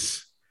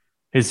Zeus.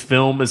 His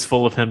film is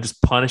full of him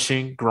just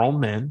punishing grown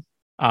men.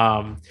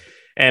 And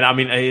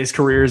his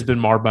career has been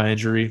marred by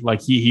injury.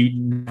 Like, he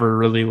never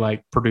really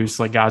like produced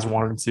like guys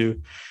wanted him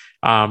to.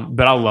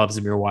 But I love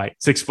Zamir White.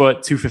 6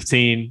 foot,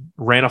 215,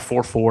 ran a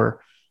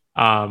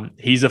 4.4.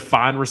 He's a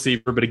fine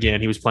receiver, but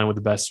again, he was playing with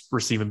the best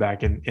receiving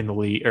back in the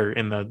league or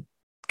in the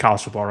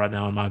college football right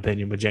now, in my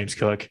opinion, with James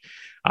Cook.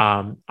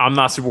 I'm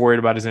not super worried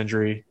about his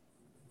injury.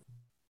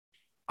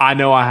 I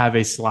know I have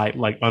a slight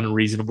like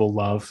unreasonable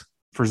love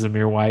for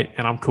Zamir White,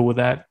 and I'm cool with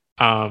that.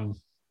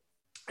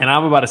 And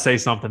I'm about to say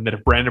something that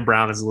if Brandon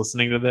Brown is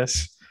listening to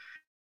this,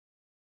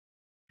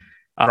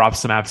 I'll drop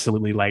some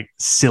absolutely like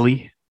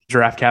silly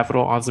draft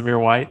capital on Zamir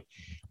White.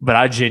 But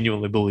I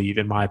genuinely believe,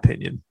 in my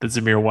opinion, that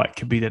Zamir White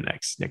could be the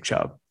next Nick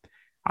Chubb.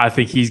 I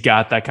think he's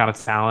got that kind of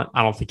talent.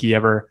 I don't think he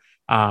ever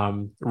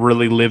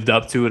really lived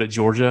up to it at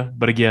Georgia.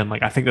 But again,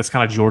 like, I think that's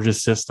kind of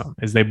Georgia's system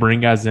is they bring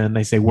guys in,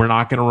 they say, we're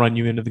not going to run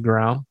you into the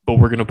ground, but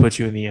we're going to put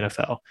you in the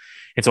NFL.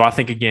 And so I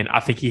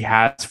think he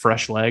has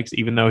fresh legs,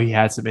 even though he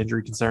had some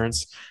injury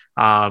concerns.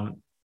 Have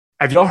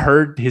y'all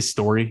heard his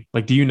story?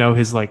 Like, do you know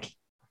his, like,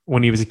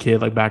 when he was a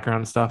kid, like, background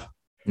and stuff?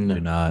 No,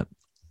 not.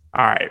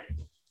 All right.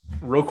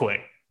 Real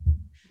quick.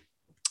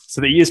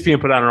 So the ESPN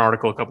put out an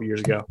article a couple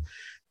years ago.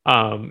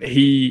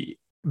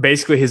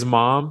 His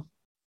mom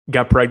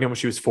got pregnant when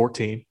she was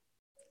 14.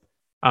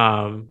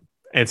 And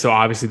so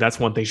obviously that's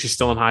one thing. She's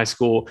still in high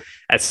school.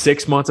 At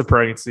 6 months of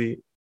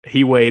pregnancy,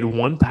 he weighed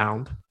 1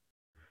 pound.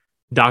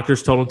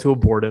 Doctors told him to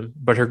abort him,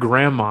 but her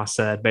grandma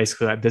said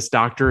basically that this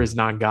doctor is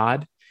not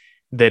God,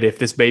 that if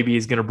this baby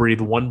is going to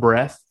breathe one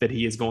breath, that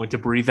he is going to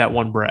breathe that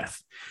one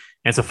breath.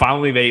 And so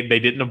finally they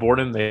didn't abort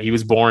him. He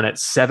was born at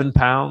 7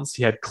 pounds.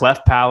 He had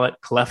cleft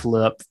palate, cleft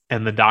lip,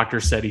 and the doctor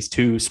said he's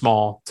too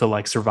small to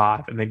like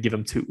survive, and they'd give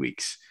him 2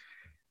 weeks.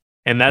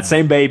 And that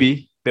same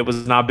baby that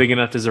was not big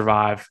enough to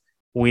survive,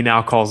 we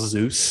now call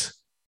Zeus.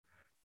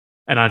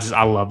 And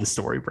I love the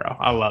story, bro.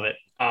 I love it.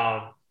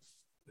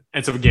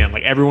 And so again,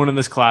 like, everyone in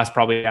this class,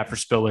 probably after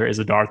Spiller, is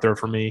a dart throw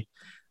for me.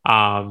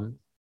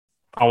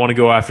 I want to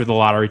go after the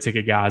lottery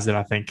ticket guys that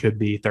I think could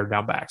be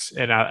 3-down backs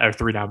or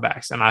 3-down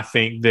backs. And I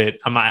think that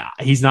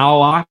he's not a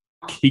lock.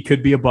 He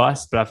could be a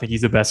bust, but I think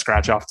he's the best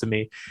scratch off to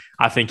me.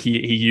 I think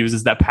he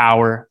uses that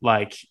power.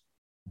 Like,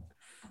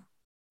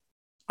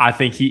 I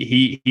think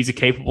he's a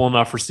capable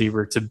enough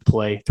receiver to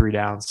play 3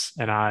 downs.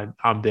 And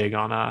I'm big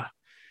on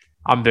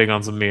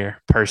Zamir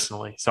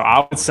personally. So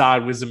I would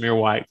side with Zamir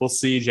White. We'll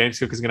see. James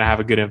Cook is going to have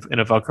a good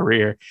NFL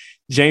career.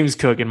 James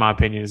Cook, in my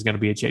opinion, is going to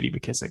be a J.D.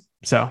 McKissick.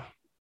 So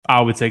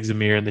I would take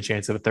Zamir and the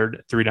chance of a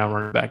 3-down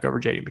running back over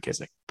J.D.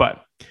 McKissick.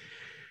 But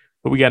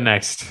what we got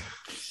next?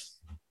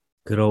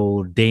 Good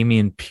old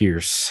Damian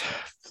Pierce,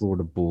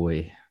 Florida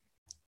boy.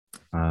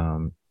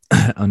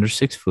 Under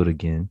 6 foot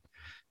again,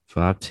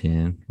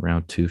 5'10",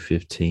 around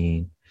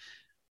 215.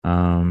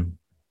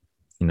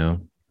 you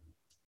know,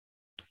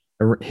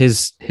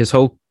 his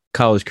whole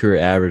college career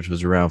average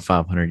was around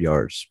 500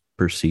 yards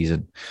per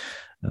season.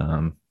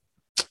 Um,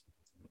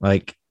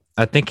 like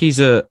I think he's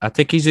a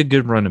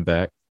good running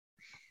back.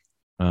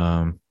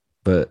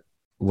 But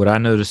what I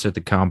noticed at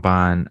the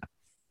combine,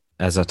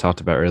 as I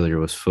talked about earlier,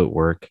 was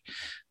footwork.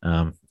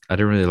 I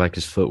didn't really like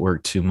his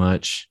footwork too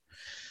much,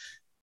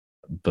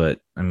 but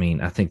I mean,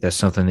 I think that's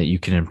something that you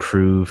can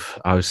improve,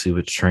 obviously,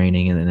 with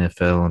training in the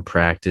NFL and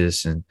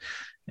practice and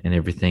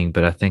everything.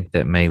 But I think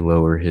that may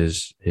lower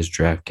his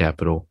draft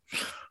capital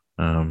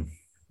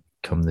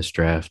come this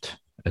draft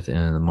at the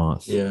end of the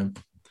month. Yeah,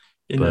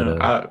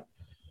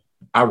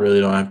 I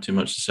really don't have too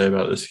much to say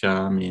about this guy.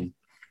 I mean,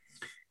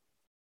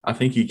 I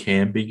think he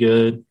can be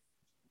good,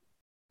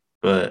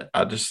 but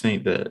I just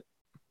think that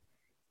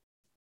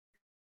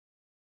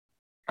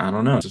I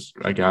don't know. It's just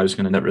a guy who's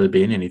going to not really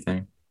be in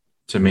anything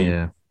to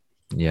me.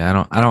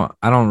 Yeah.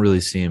 I don't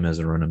really see him as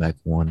a running back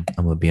one.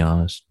 I'm gonna be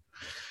honest.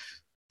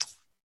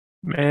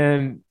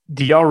 Man,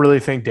 do y'all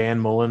really think Dan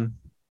Mullen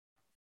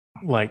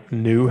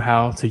knew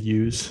how to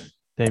use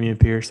Dameon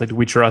Pierce? Like, do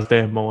we trust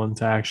Dan Mullen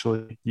to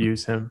actually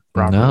use him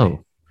properly?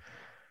 No.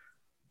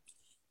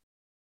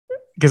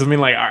 Because I mean,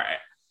 all right,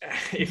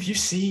 if you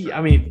see,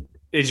 I mean,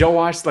 did y'all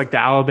watch the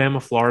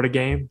Alabama-Florida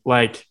game?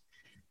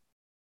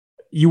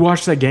 You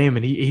watch that game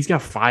and he's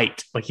got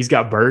fight. He's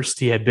got burst.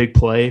 He had big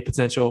play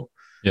potential.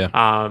 Yeah.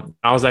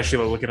 I was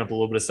actually looking up a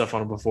little bit of stuff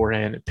on him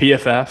beforehand.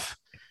 PFF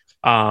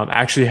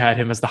actually had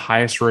him as the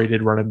highest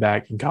rated running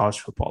back in college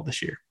football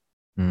this year.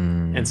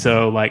 And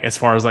so as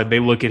far as they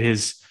look at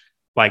his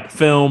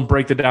film,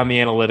 break down the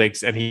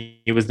analytics, and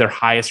he was their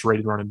highest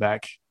rated running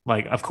back.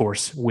 Of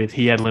course,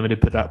 he had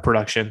limited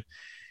production.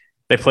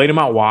 They played him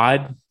out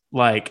wide.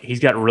 He's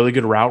got really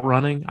good route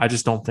running. I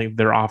just don't think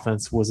their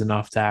offense was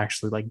enough to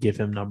actually give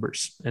him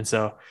numbers. And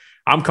so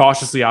I'm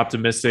cautiously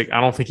optimistic.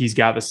 I don't think he's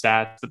got the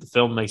stats, but the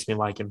film makes me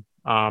like him.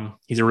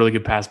 He's a really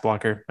good pass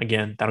blocker.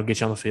 Again, that'll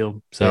get you on the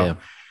field. So yeah.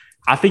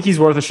 I think he's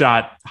worth a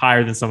shot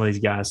higher than some of these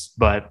guys,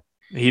 but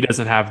he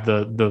doesn't have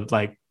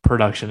the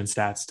production and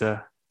stats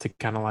to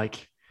kind of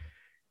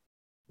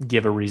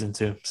give a reason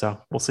to.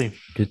 So we'll see.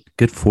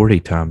 Good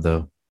 40 time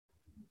though.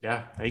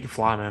 Yeah, he can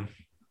fly, man.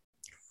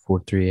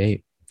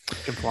 4.38.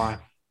 Can fly.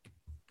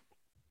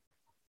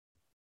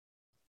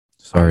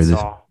 Sorry,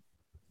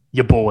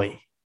 your boy.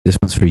 This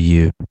one's for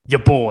you. Your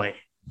boy.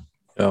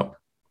 Oh,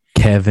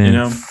 Kevin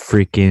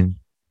freaking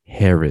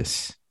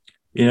Harris.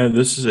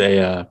 This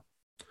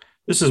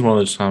is one of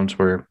those times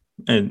where,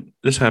 and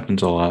this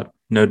happens a lot.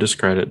 No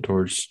discredit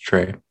towards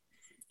Trey,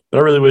 but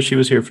I really wish he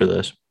was here for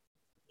this.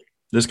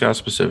 This guy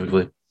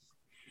specifically.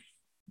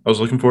 I was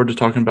looking forward to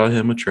talking about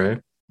him with Trey.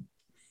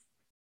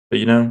 But,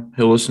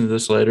 he'll listen to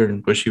this later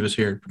and wish he was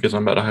here because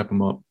I'm about to hype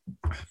him up.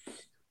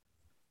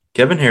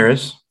 Kevin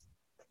Harris,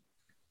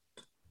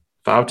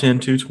 5'10",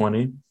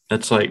 220.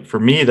 That's for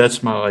me,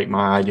 that's my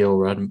my ideal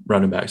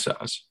running back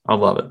size. I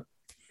love it.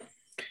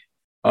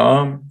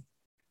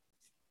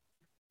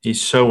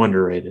 He's so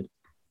underrated.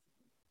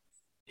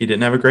 He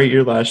didn't have a great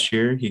year last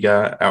year. He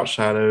got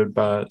outshadowed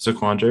by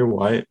Zaquandre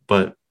White,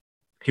 but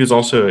he was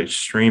also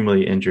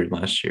extremely injured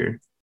last year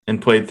and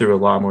played through a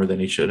lot more than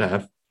he should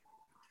have.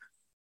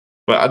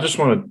 But I just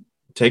want to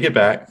take it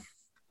back.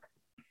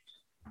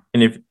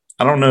 And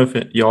I don't know if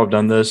y'all have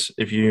done this.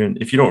 If you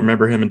don't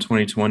remember him in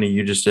 2020,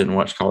 you just didn't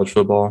watch college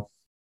football.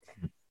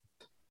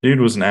 Dude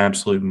was an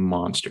absolute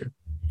monster.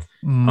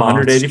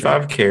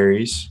 185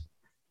 carries,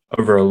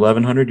 over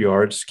 1,100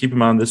 yards. Keep in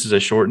mind, this is a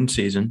shortened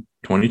season,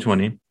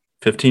 2020.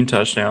 15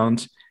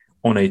 touchdowns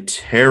on a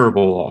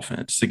terrible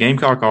offense. The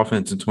Gamecock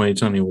offense in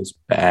 2020 was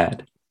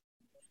bad.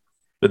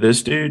 But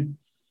this dude,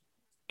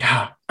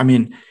 yeah, I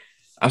mean –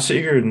 I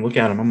sit here and look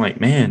at him. I'm like,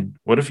 man,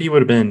 what if he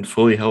would have been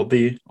fully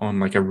healthy on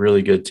a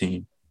really good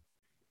team?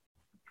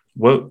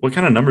 What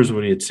kind of numbers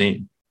would he have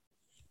seen?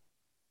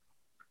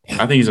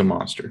 I think he's a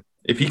monster.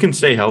 If he can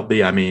stay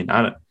healthy, I mean,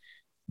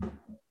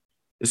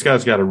 this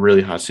guy's got a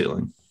really high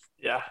ceiling.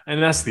 Yeah,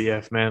 and that's the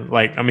if, man.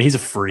 He's a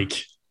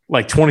freak.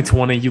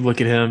 2020, you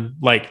look at him,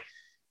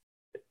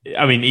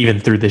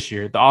 even through this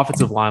year, the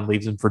offensive line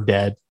leaves him for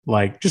dead,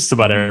 just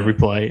about every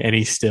play, and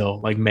he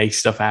still makes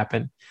stuff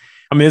happen.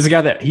 There's a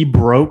guy that he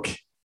broke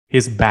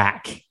his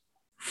back.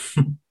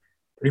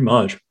 Pretty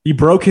much. He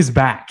broke his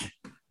back.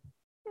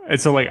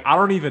 And so, I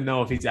don't even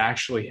know if he's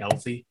actually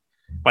healthy,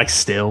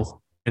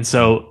 still. And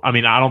so, I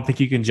don't think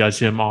you can judge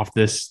him off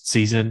this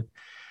season.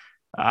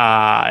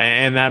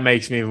 And that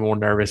makes me even more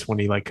nervous when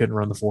he, couldn't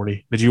run the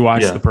 40. Did you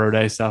watch the pro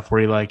day stuff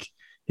where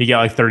he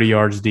got 30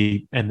 yards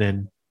deep and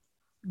then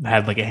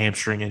had a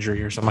hamstring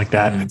injury or something like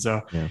that? And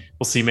so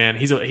we'll see, man.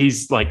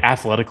 He's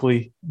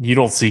athletically, you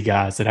don't see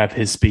guys that have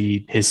his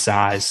speed, his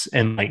size,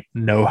 and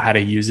know how to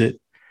use it.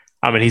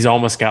 He's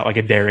almost got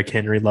a Derrick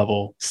Henry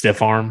level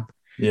stiff arm.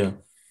 Yeah.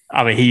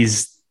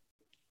 He's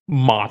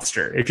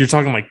monster. If you're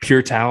talking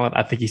pure talent,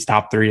 I think he's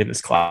top 3 in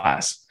this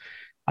class.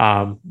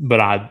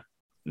 But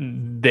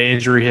the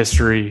injury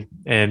history,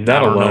 and I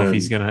don't know if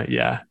he's gonna,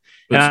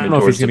 and I don't know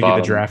if he's going to get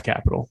the draft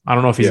capital. I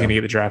don't know if he's going to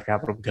get the draft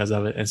capital because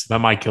of it. And so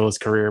that might kill his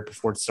career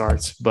before it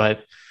starts.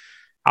 But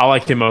I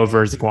like him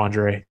over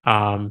Zaquandre.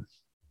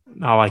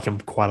 I like him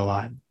quite a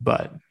lot,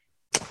 but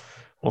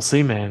we'll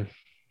see, man.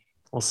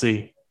 We'll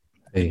see.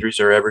 Hey, Injuries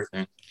are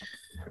everything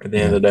at the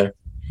end of the day.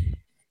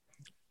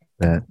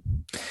 that.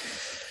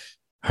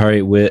 All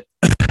right, Whit.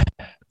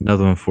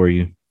 Another one for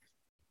you.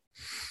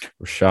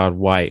 Rashad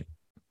White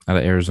out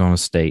of Arizona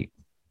State.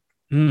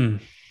 We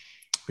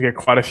got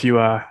quite a few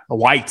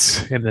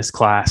whites in this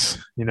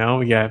class. You know,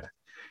 we got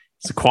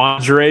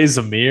Zaquandre,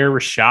 Zamir,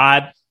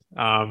 Rashad.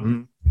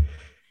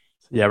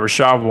 Yeah,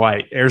 Rashad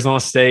White, Arizona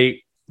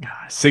State,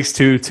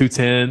 6'2",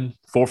 210,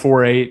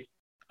 4.48.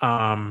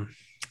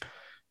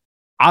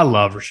 I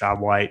love Rashad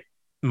White.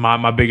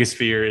 My biggest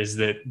fear is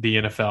that the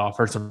NFL, I've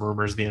heard some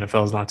rumors the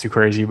NFL is not too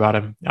crazy about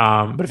him.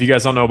 But if you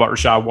guys don't know about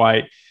Rashad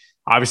White,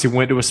 obviously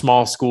went to a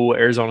small school,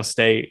 Arizona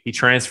State. He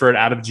transferred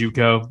out of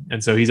JUCO,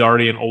 and so he's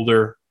already an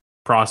older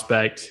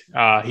prospect.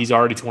 He's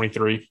already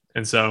 23,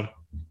 and so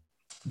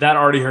that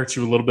already hurts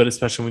you a little bit,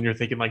 especially when you're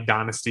thinking like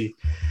dynasty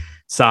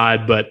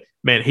side. But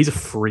man, he's a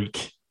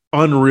freak.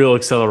 Unreal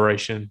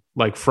acceleration,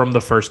 like from the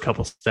first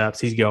couple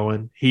steps he's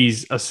going.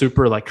 He's a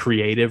super like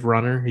creative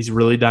runner. He's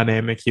really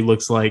dynamic. He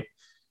looks like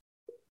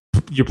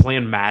you're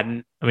playing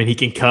Madden. I mean, he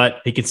can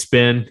cut, he can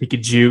spin, he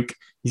can juke.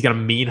 He's got a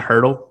mean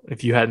hurdle.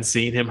 If you hadn't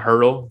seen him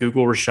hurdle,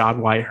 Google Rashad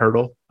White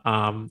hurdle.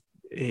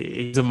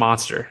 He's a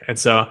monster. And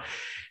so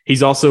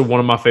he's also one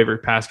of my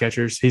favorite pass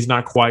catchers. He's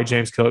not quite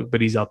James Cook, but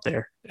he's up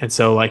there. And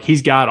so like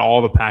he's got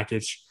all the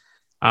package.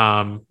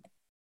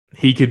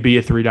 He could be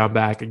a 3-down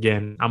back.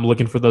 Again, I'm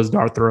looking for those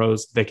dart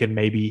throws that can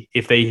maybe,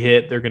 if they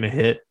hit, they're going to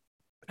hit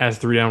as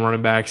 3-down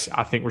running backs.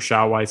 I think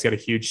Rashad White's got a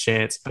huge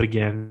chance. But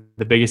again,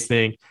 the biggest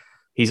thing,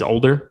 he's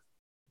older,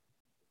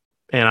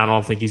 and I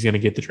don't think he's going to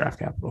get the draft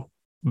capital.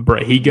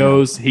 But he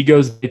goes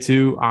day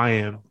 2. I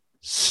am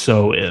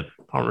so in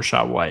on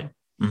Rashad White.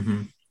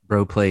 Mm-hmm.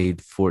 Bro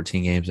played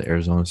 14 games at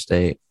Arizona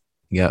State.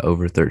 He got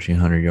over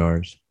 1,300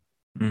 yards.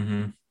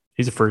 Mm-hmm.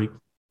 He's a freak.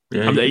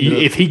 Yeah,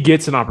 if he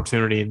gets an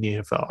opportunity in the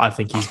NFL, I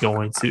think he's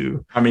going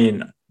to. I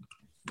mean,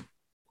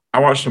 I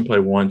watched him play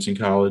once in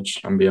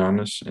college, I'm going to be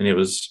honest, and it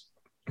was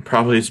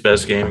probably his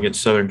best game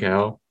against Southern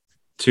Cal.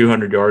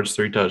 200 yards,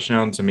 3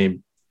 touchdowns. I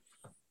mean,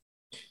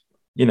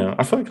 you know,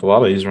 I feel like a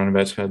lot of these running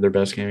backs had their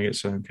best game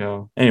against Southern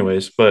Cal.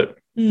 Anyways, but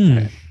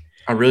I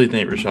really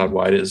think Rashad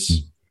White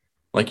is,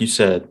 like you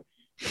said,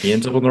 he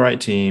ends up on the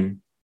right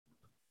team.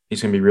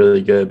 He's going to be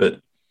really good, but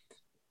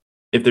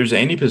if there's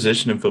any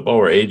position in football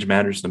where age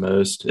matters the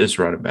most, it's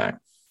running back.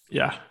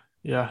 Yeah.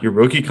 Your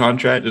rookie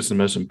contract is the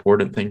most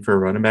important thing for a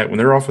running back. When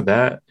they're off of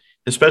that,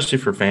 especially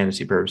for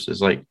fantasy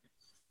purposes, like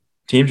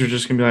teams are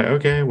just going to be like,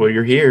 okay, well,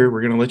 you're here. We're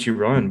going to let you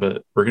run,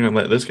 but we're going to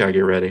let this guy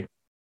get ready.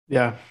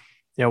 Yeah.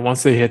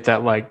 Once they hit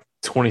that like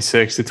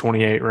 26 to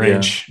 28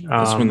 range,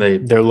 that's when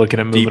they're looking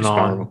at moving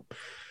spiral. on.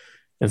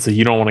 And so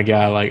you don't want a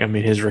guy like, I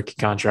mean, his rookie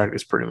contract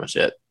is pretty much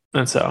it.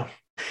 And so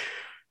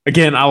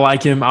again, I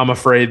like him. I'm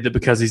afraid that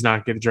because he's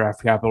not getting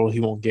draft capital, he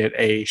won't get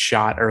a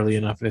shot early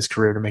enough in his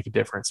career to make a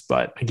difference.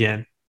 But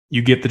again,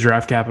 you get the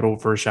draft capital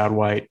for Rashad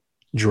White,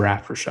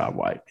 draft Rashad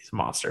White. He's a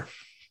monster.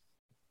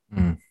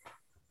 Man.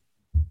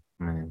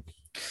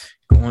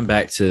 Going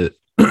back to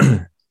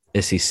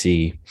SEC,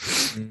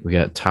 we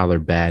got Tyler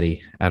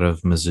Batty out of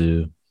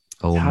Mizzou.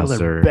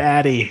 Tyler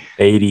Batty.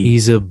 80.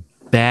 He's a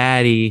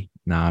baddie.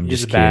 Nah, I'm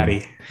just kidding.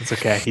 He's a baddie. It's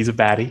okay. He's a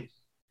baddie.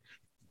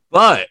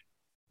 But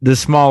the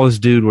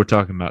smallest dude we're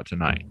talking about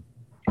tonight.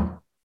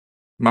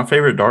 My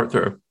favorite dart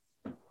throw.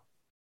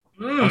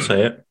 I'll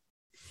say it.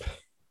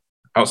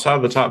 Outside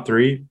of the top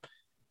 3,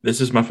 this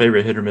is my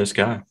favorite hit or miss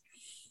guy.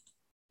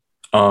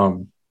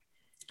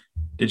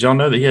 Did y'all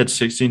know that he had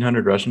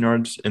 1,600 rushing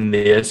yards in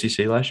the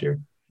SEC last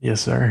year?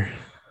 Yes, sir.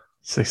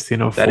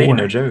 1604. That ain't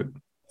no joke.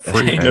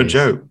 That ain't no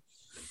joke.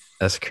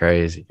 That's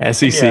crazy.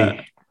 SEC.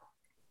 Yeah.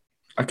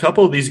 A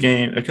couple of these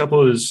games,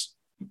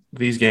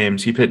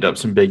 he picked up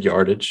some big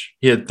yardage.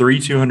 He had 5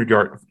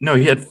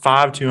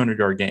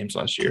 200-yard games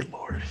last year.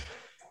 Lord.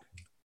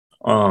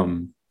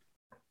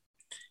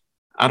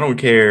 I don't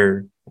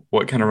care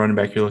what kind of running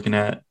back you're looking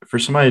at. For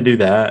somebody to do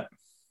that,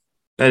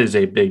 that is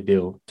a big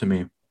deal to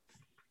me.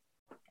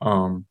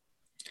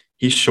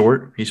 He's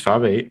short. He's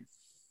 5'8",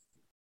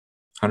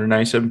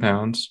 197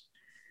 pounds.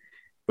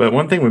 But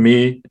one thing with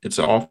me, it's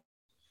off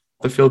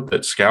the field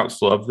that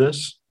scouts love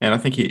this, and I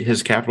think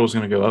his capital is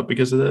going to go up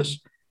because of this.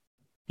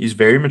 He's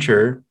very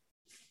mature.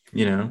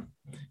 You know,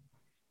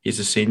 he's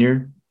a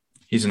senior.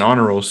 He's an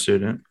honor roll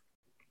student.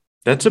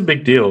 That's a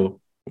big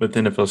deal with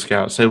NFL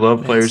scouts. They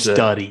love players that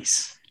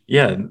studies.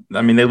 Yeah,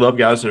 I mean, they love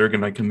guys that are going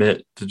to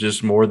commit to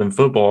just more than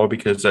football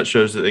because that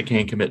shows that they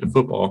can commit to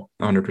football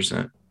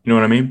 100%. You know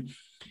what I mean?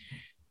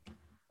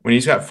 When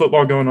he's got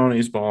football going on,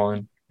 he's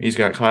balling. He's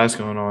got class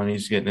going on.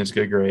 He's getting his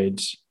good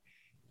grades.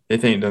 They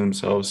think to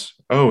themselves,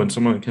 oh, when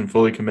someone can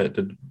fully commit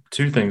to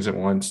 2 things at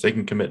once, they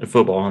can commit to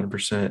football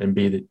 100% and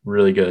be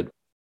really good.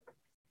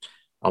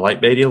 I like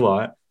Beatty a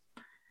lot.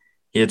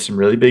 He had some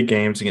really big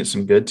games against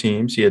some good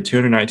teams. He had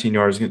 219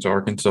 yards against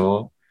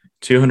Arkansas,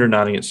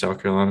 209 against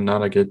South Carolina,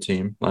 not a good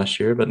team last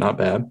year, but not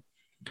bad.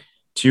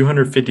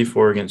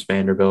 254 against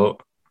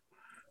Vanderbilt.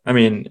 I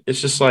mean,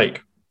 it's just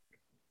like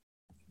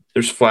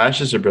there's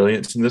flashes of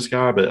brilliance in this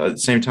guy, but at the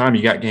same time,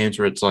 you got games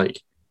where it's like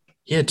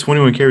he had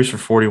 21 carries for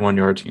 41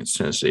 yards against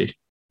Tennessee.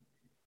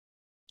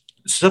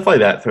 Stuff like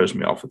that throws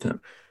me off with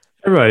him.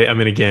 Everybody, I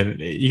mean, again,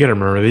 you got to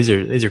remember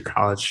these are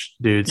college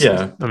dudes.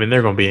 Yeah. I mean,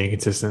 they're going to be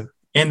inconsistent.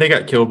 And they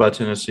got killed by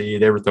Tennessee.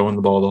 They were throwing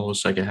the ball the whole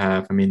second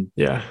half. I mean,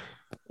 yeah,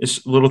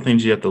 it's little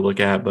things you have to look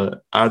at,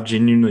 but I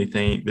genuinely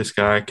think this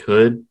guy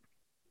could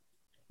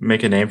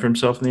make a name for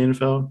himself in the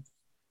NFL,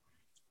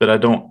 but I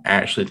don't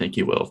actually think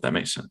he will, if that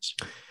makes sense.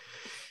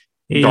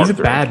 He's a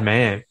bad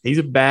man. He's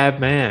a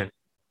bad man.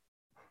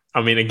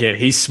 I mean, again,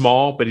 he's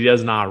small, but he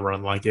does not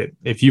run like it.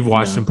 If you've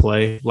watched him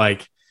play,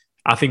 like,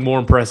 I think more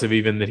impressive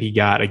even that he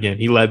got, again,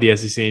 he led the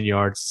SEC in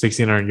yards,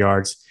 1,600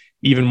 yards.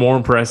 Even more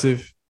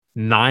impressive,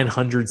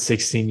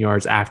 916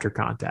 yards after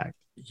contact.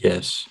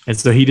 Yes. And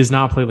so he does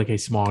not play like a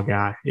small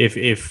guy.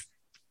 If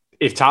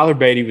Tyler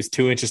Beatty was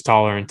 2 inches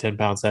taller and 10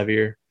 pounds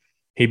heavier,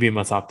 he'd be in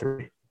my top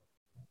 3.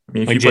 I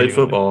mean, if you played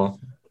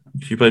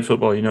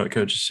football, you know what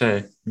coaches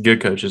say. Good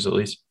coaches, at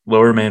least.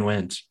 Lower man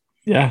wins.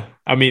 Yeah.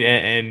 I mean,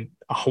 and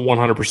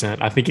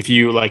 100%. I think if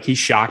you, like, he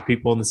shocked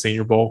people in the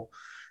Senior Bowl.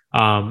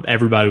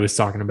 Everybody was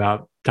talking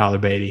about Tyler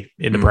Beatty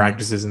in the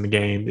practices in the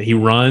game. He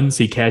runs,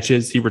 he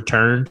catches, he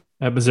returned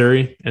at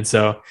Missouri. And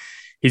so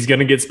he's going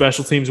to get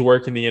special teams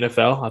work in the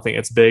NFL. I think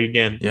that's big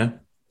again. Yeah.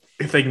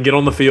 If they can get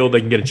on the field, they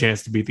can get a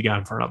chance to beat the guy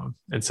in front of them.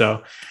 And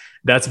so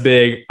that's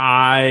big.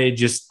 I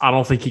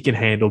don't think he can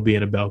handle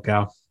being a bell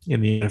cow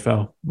in the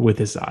NFL with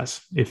his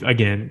size.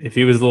 If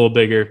he was a little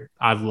bigger,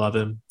 I'd love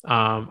him.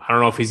 I don't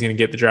know if he's going to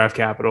get the draft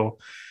capital.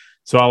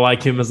 So I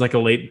like him as like a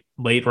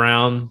late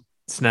round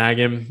snag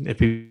him if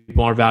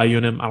people are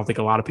valuing him. I don't think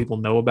a lot of people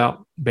know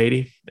about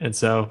Beatty. And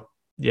so,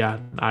 yeah,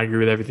 I agree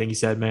with everything you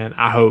said, man.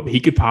 I hope he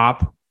could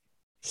pop.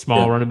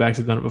 Small running backs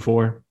have done it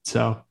before.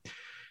 So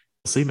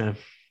we'll see, man.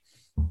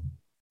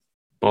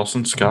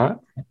 Boston Scott?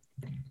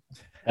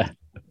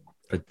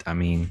 But, I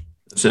mean,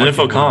 it's an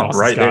NFL comp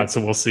right Scott, there.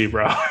 So we'll see,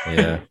 bro.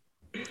 Yeah.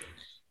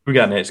 We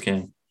got next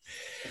game.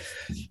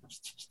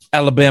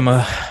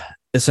 Alabama.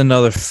 It's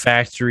another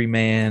factory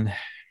man.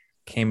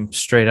 Came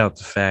straight out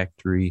the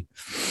factory.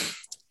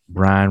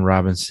 Brian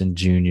Robinson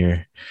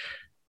Jr.,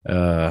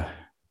 6'1",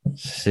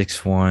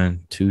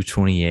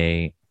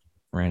 228,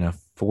 ran a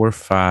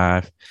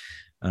 4.5.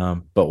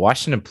 But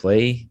watching him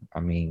play, I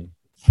mean,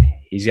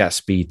 he's got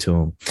speed to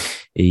him.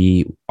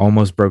 He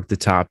almost broke the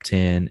top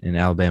 10 in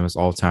Alabama's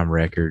all-time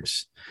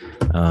records.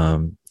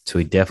 So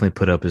he definitely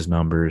put up his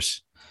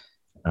numbers.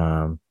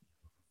 I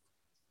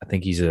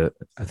think he's a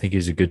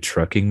good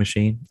trucking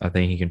machine. I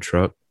think he can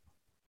truck,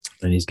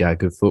 and he's got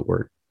good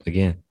footwork.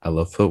 Again, I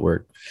love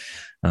footwork.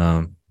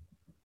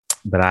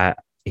 But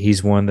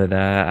he's one that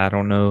I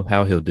don't know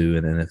how he'll do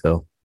in the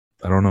NFL.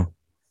 I don't know.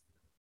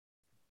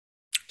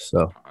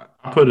 So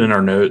I put in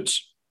our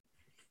notes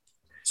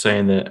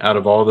saying that out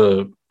of all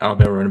the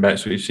Alabama running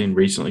backs we've seen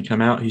recently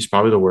come out, he's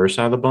probably the worst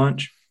out of the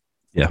bunch.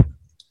 Yeah.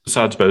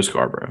 Besides Bo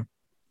Scarborough.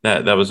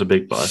 That was a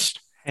big bust.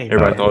 Hey,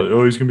 everybody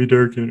thought, he's going to be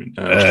Derrick Henry.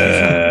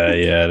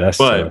 Yeah, that's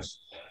tough.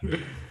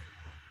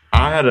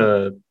 I had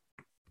a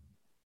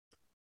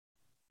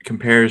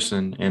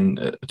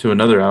comparison to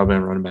another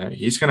Alabama running back.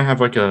 He's going to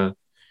have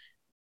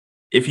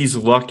if he's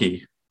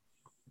lucky,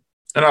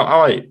 and I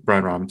like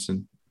Brian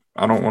Robinson.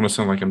 I don't want to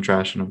sound like I'm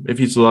trashing him. If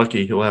he's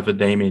lucky, he'll have a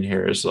Damian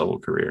Harris level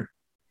career.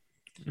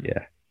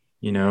 Yeah.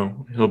 You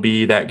know, he'll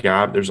be that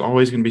guy. There's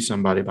always going to be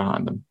somebody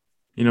behind him.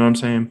 You know what I'm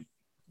saying?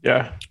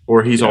 Yeah.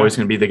 Or he's always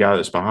going to be the guy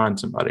that's behind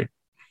somebody.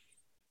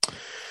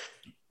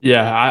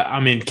 Yeah, I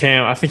mean,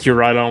 Cam, I think you're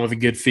right on with the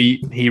good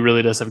feet. He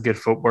really does have good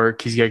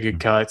footwork. He's got good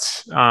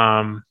cuts.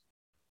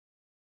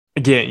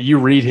 Again, you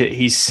read it.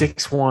 He's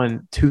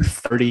 6'1",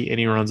 230, and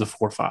he runs a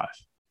 4.5.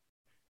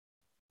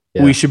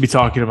 Yeah. We should be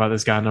talking about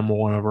this guy number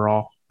 1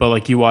 overall. But,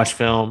 like, you watch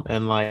film,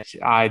 and, like,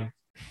 I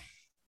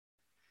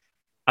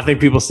think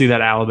people see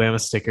that Alabama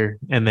sticker,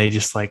 and they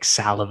just, like,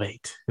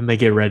 salivate, and they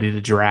get ready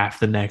to draft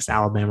the next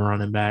Alabama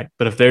running back.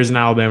 But if there's an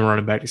Alabama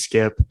running back to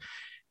skip,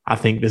 I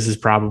think this is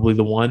probably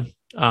the one.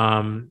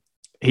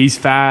 He's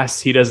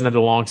fast. He doesn't have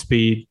the long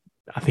speed.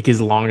 I think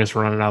his longest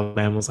run in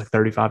Alabama was like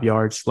 35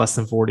 yards, less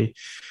than 40.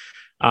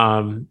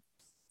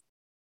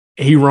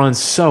 He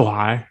runs so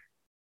high.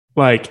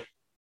 Like,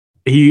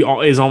 he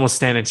is almost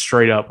standing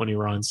straight up when he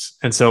runs.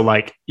 And so,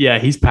 like, yeah,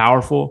 he's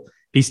powerful.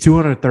 He's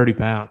 230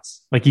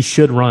 pounds. Like, he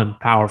should run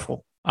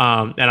powerful.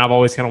 And I've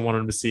always kind of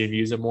wanted to see him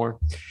use it more.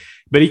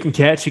 But he can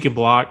catch, he can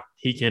block,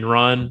 he can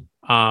run.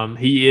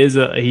 He is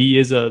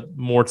a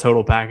more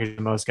total package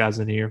than most guys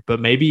in here. But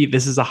maybe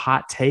this is a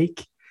hot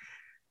take.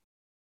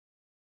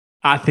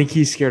 I think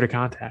he's scared of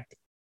contact.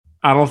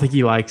 I don't think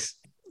he likes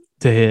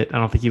to hit. I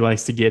don't think he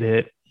likes to get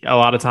hit. A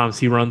lot of times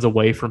he runs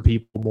away from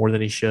people more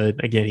than he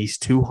should. Again, he's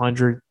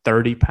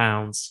 230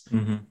 pounds.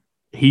 Mm-hmm.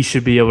 He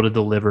should be able to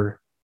deliver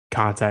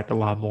contact a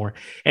lot more.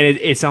 And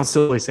it sounds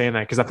silly saying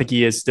that because I think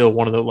he is still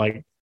one of the,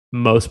 like,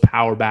 most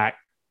power back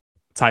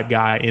type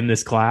guy in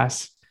this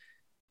class.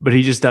 But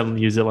he just doesn't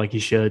use it like he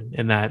should,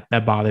 and that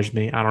bothers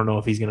me. I don't know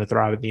if he's going to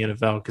thrive in the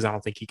NFL because I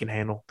don't think he can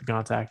handle the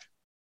contact.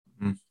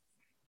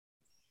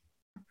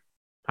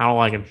 I don't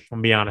like him. I'm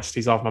gonna be honest.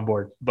 He's off my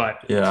board.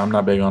 But yeah, I'm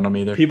not big on him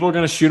either. People are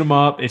gonna shoot him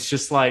up. It's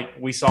just like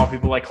we saw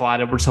people like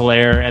Clyde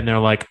Edwards-Helaire, and they're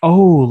like,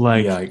 "Oh,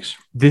 like Yikes.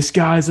 This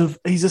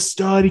he's a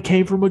stud. He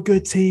came from a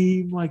good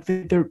team. Like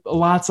there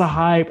lots of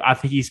hype." I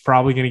think he's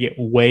probably gonna get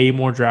way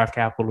more draft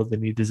capital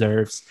than he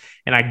deserves,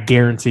 and I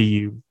guarantee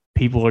you,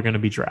 people are gonna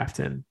be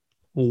drafting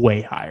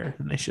way higher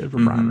than they should for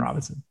Brian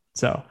Robinson.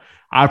 So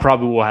I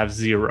probably will have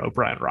 0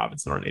 Brian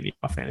Robinson on any of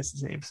my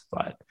fantasy teams,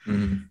 but.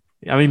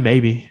 I mean,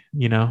 maybe,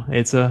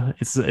 it's a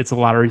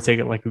lottery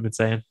ticket, like we've been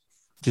saying,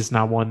 just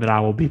not one that I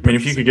will be. I mean,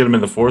 if you could get him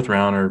in the 4th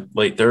round or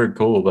late 3rd,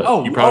 cool,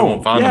 but you probably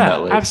won't find him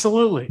that late.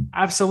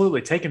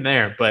 Absolutely. Take him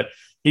there, but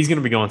he's going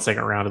to be going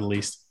 2nd round at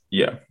least.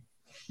 Yeah.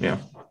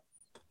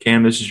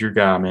 Cam, this is your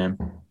guy, man.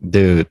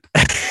 Dude.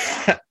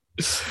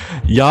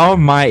 Y'all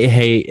might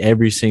hate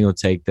every single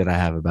take that I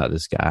have about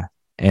this guy,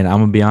 and I'm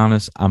going to be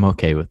honest, I'm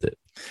okay with it.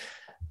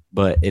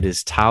 But it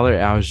is Tyler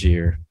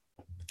Algier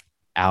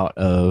out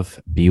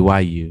of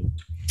BYU.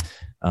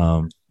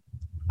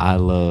 I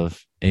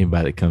love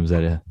anybody that comes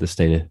out of the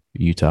state of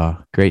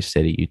Utah. Great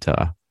state of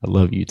Utah. I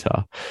love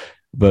Utah.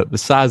 But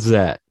besides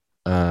that,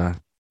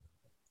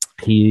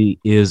 he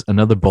is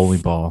another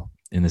bowling ball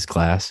in this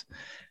class.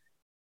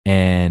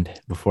 And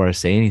before I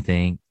say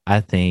anything,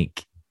 I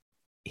think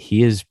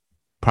he is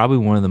probably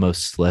one of the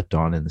most slept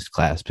on in this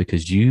class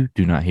because you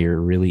do not hear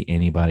really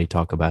anybody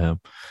talk about him.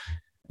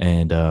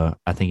 And I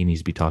think he needs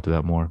to be talked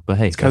about more. But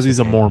hey, it's because he's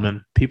a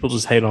Mormon. People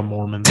just hate on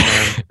Mormons,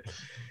 man.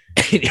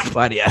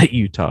 Anybody out of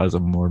Utah is a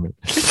Mormon.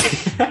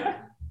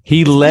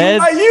 He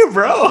led you,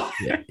 bro.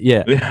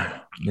 Yeah.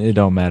 It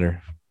don't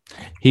matter.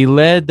 He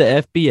led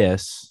the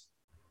FBS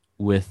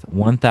with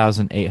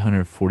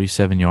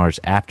 1,847 yards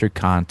after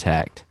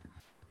contact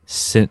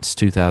since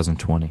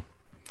 2020.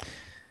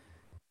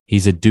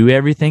 He's a do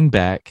everything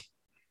back.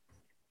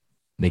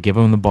 They give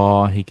him the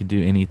ball. He can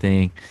do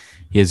anything.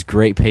 He has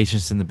great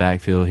patience in the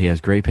backfield. He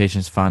has great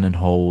patience finding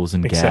holes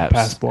and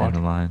gaps in the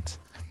lines.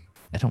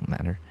 It don't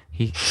matter.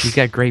 He's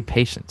got great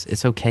patience.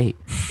 It's okay.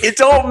 It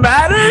don't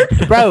matter,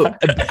 bro.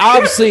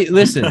 Obviously,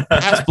 listen.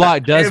 Pass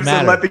block does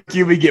matter. Let the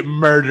QB get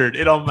murdered.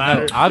 It don't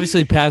matter. No,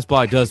 obviously, pass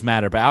block does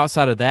matter, but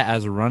outside of that,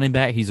 as a running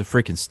back, he's a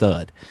freaking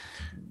stud.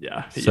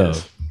 Yeah. So,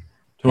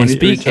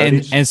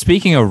 and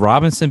speaking of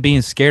Robinson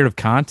being scared of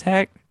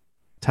contact,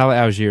 Tyler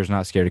Algier is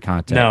not scared of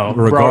contact. No,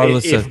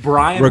 regardless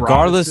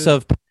Robinson,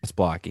 of pass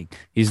blocking,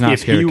 he's not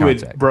scared of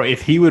contact. Bro,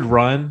 if he would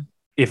run,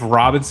 if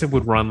Robinson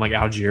would run like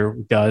Algier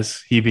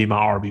does, he'd be my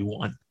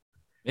RB1.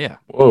 Yeah.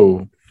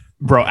 Whoa,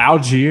 bro,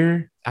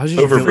 Algier's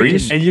over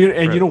Brees, and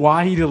you know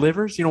why he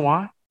delivers? You know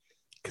why?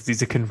 Because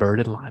he's a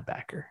converted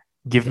linebacker.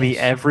 Give me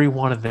every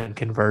one of them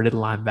converted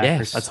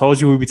linebackers. Yes. I told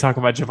you we'd be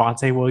talking about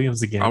Javonte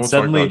Williams again. I was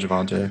talking about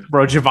Javonte.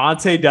 Bro,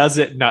 Javonte does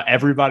it. Now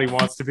everybody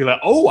wants to be like,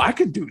 oh, I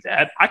can do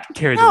that. I can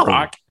carry the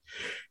rock.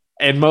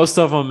 And most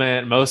of them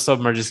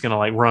are just going to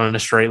like run in a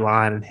straight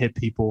line and hit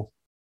people.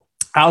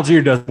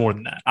 Algier does more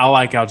than that. I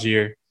like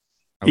Algier.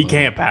 He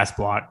can't pass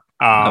block.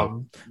 But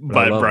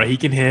bro, he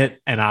can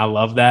hit, and I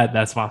love that.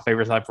 That's my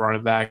favorite type of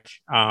running back.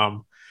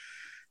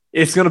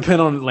 It's going to depend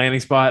on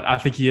landing spot. I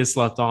think he is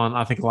slept on.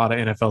 I think a lot of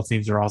NFL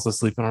teams are also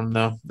sleeping on him,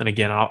 though. And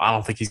again, I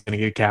don't think he's going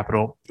to get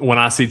capital. When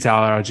I see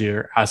Tyler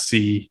Algier, I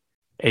see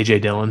A.J.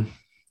 Dillon.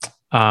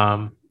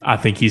 I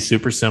think he's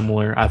super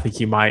similar. I think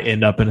he might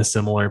end up in a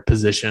similar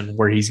position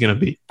where he's going to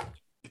be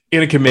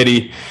in a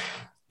committee.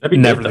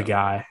 Never the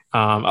guy.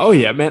 Oh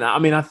yeah, man. I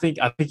mean, I think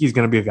he's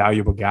going to be a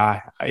valuable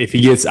guy. If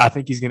he gets, I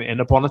think he's going to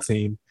end up on a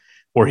team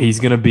where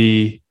he's going to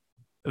be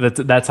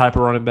that type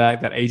of running back,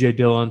 that A.J.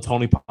 Dillon,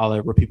 Tony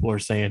Pollard, where people are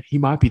saying he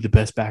might be the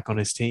best back on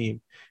his team,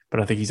 but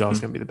I think he's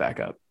always going to be the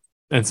backup.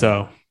 And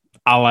so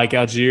I like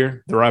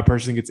Algier. The right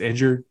person gets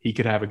injured, he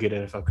could have a good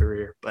NFL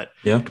career, but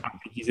I think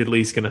he's at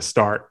least going to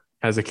start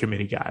as a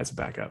committee guy as a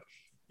backup.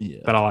 Yeah.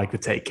 But I like the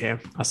take, Cam.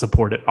 I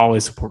support it.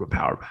 Always support with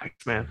power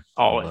backs, man.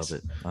 Always.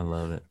 I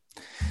love it.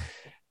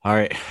 All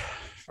right.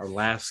 Our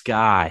last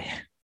guy.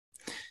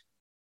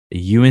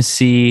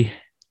 UNC,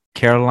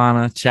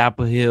 Carolina,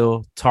 Chapel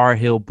Hill, Tar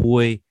Heel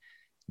boy.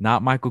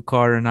 Not Michael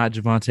Carter, not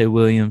Javonte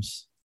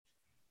Williams,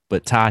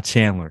 but Ty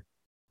Chandler.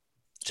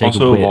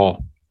 Also of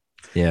all.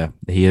 Yeah,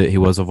 he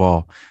was of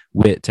all.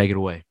 Witt, take it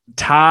away.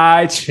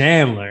 Ty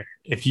Chandler.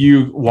 If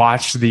you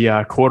watched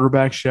the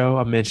quarterback show,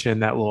 I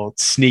mentioned that little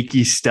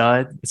sneaky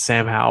stud that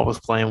Sam Howell was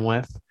playing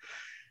with.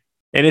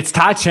 And it's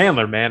Ty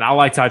Chandler, man. I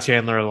like Ty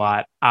Chandler a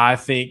lot. I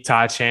think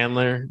Ty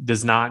Chandler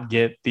does not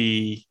get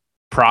the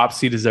props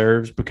he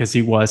deserves because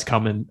he was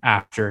coming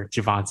after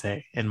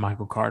Javonte and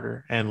Michael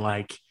Carter. And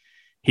like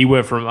he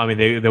went from, I mean,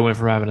 they went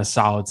from having a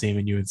solid team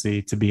in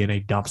UNC to being a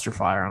dumpster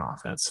fire on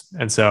offense.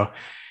 And so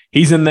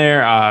he's in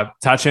there.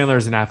 Ty Chandler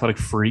is an athletic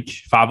freak,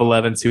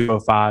 5'11",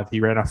 205. He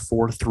ran a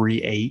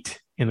 4.38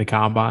 in the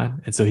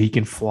combine. And so he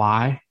can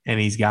fly and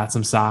he's got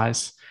some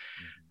size.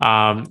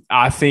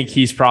 I think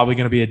he's probably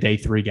going to be a day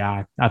 3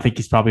 guy. I think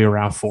he's probably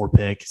around 4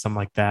 pick, something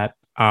like that.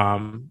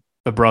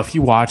 But bro, if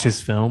you watch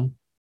his film,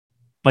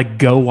 like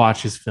go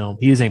watch his film.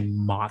 He is a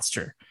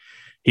monster.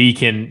 He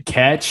can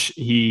catch.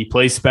 He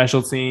plays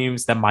special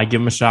teams. That might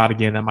give him a shot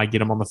again. That might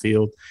get him on the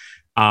field.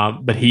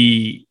 But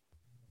he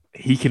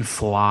can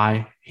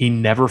fly. He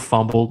never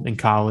fumbled in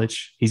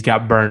college. He's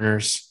got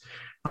burners.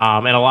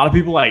 And a lot of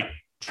people like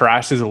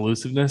trashed his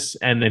elusiveness.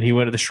 And then he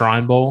went to the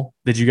Shrine Bowl.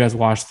 Did you guys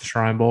watch the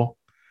Shrine Bowl?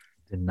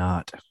 Did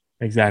not.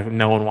 Exactly.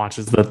 No one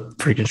watches the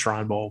freaking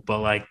Shrine Bowl. But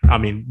like, I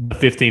mean, the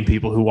 15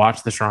 people who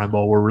watched the Shrine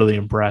Bowl were really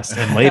impressed.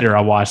 And later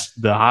I watched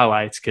the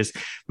highlights because,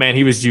 man,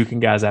 he was juking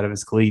guys out of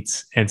his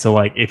cleats. And so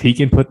like, if he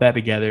can put that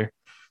together,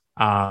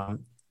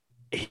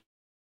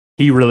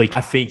 he really,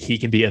 I think he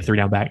can be a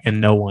 3-down back,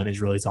 and no one is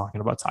really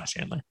talking about Ty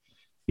Chandler.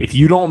 If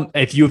you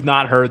have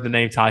not heard the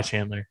name Ty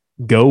Chandler,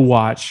 go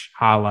watch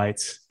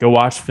highlights, go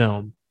watch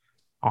film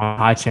on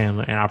Ty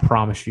Chandler, and I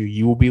promise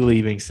you will be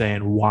leaving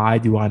saying, why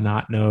do I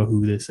not know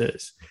who this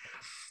is?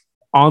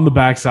 On the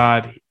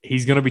backside,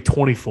 he's going to be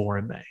 24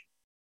 in May.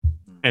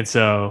 And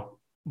so,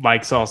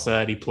 like Saul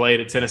said, he played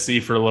at Tennessee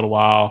for a little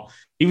while.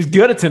 He was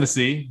good at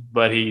Tennessee,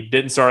 but he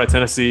didn't start at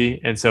Tennessee,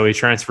 and so he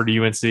transferred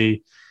to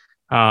UNC.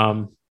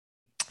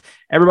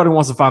 Everybody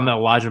wants to find that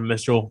Elijah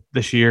Mitchell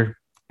this year,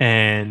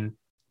 and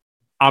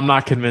I'm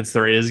not convinced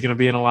there is going to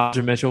be an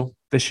Elijah Mitchell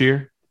this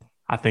year.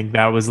 I think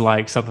that was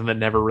like something that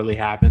never really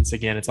happens.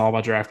 Again, it's all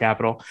about draft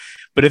capital.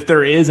 But if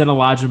there is an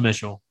Elijah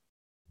Mitchell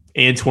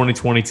in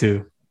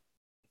 2022,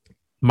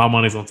 my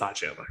money's on Ty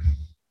Chandler.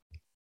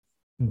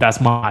 That's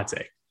my hot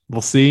take.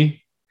 We'll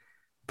see,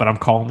 but I'm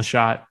calling the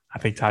shot. I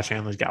think Ty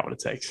Chandler's got what it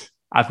takes.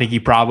 I think he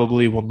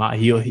probably will not.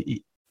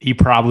 He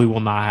probably will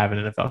not have an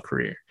NFL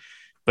career.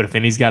 But if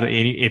he's got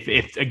any,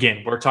 if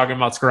again we're talking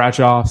about scratch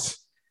offs,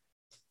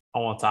 I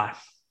want Ty.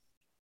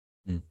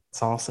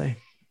 That's all I'll say.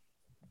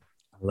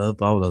 I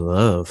love all the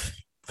love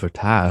for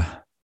Ty.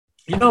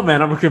 You know,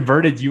 man, I'm a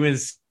converted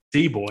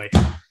UNC boy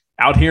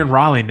out here in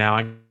Raleigh now.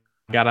 I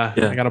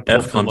gotta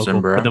pull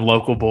for the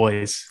local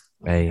boys.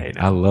 Hey,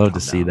 I love to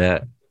see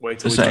that. Wait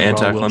till it's an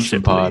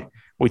anti-Clemson pod.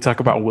 We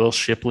talk about Will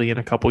Shipley in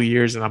a couple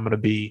years, and I'm gonna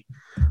be.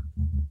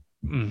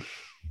 That's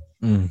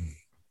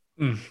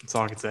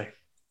all I can say.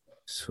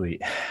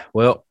 Sweet.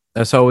 Well,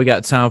 that's all we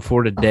got time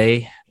for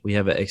today. We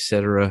have an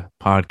etc.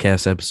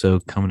 podcast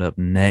episode coming up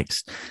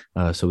next.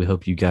 So we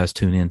hope you guys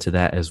tune into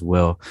that as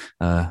well.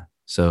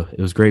 So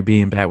it was great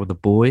being back with the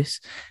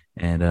boys,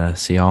 and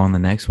see y'all on the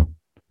next one.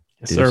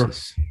 Yes, sir.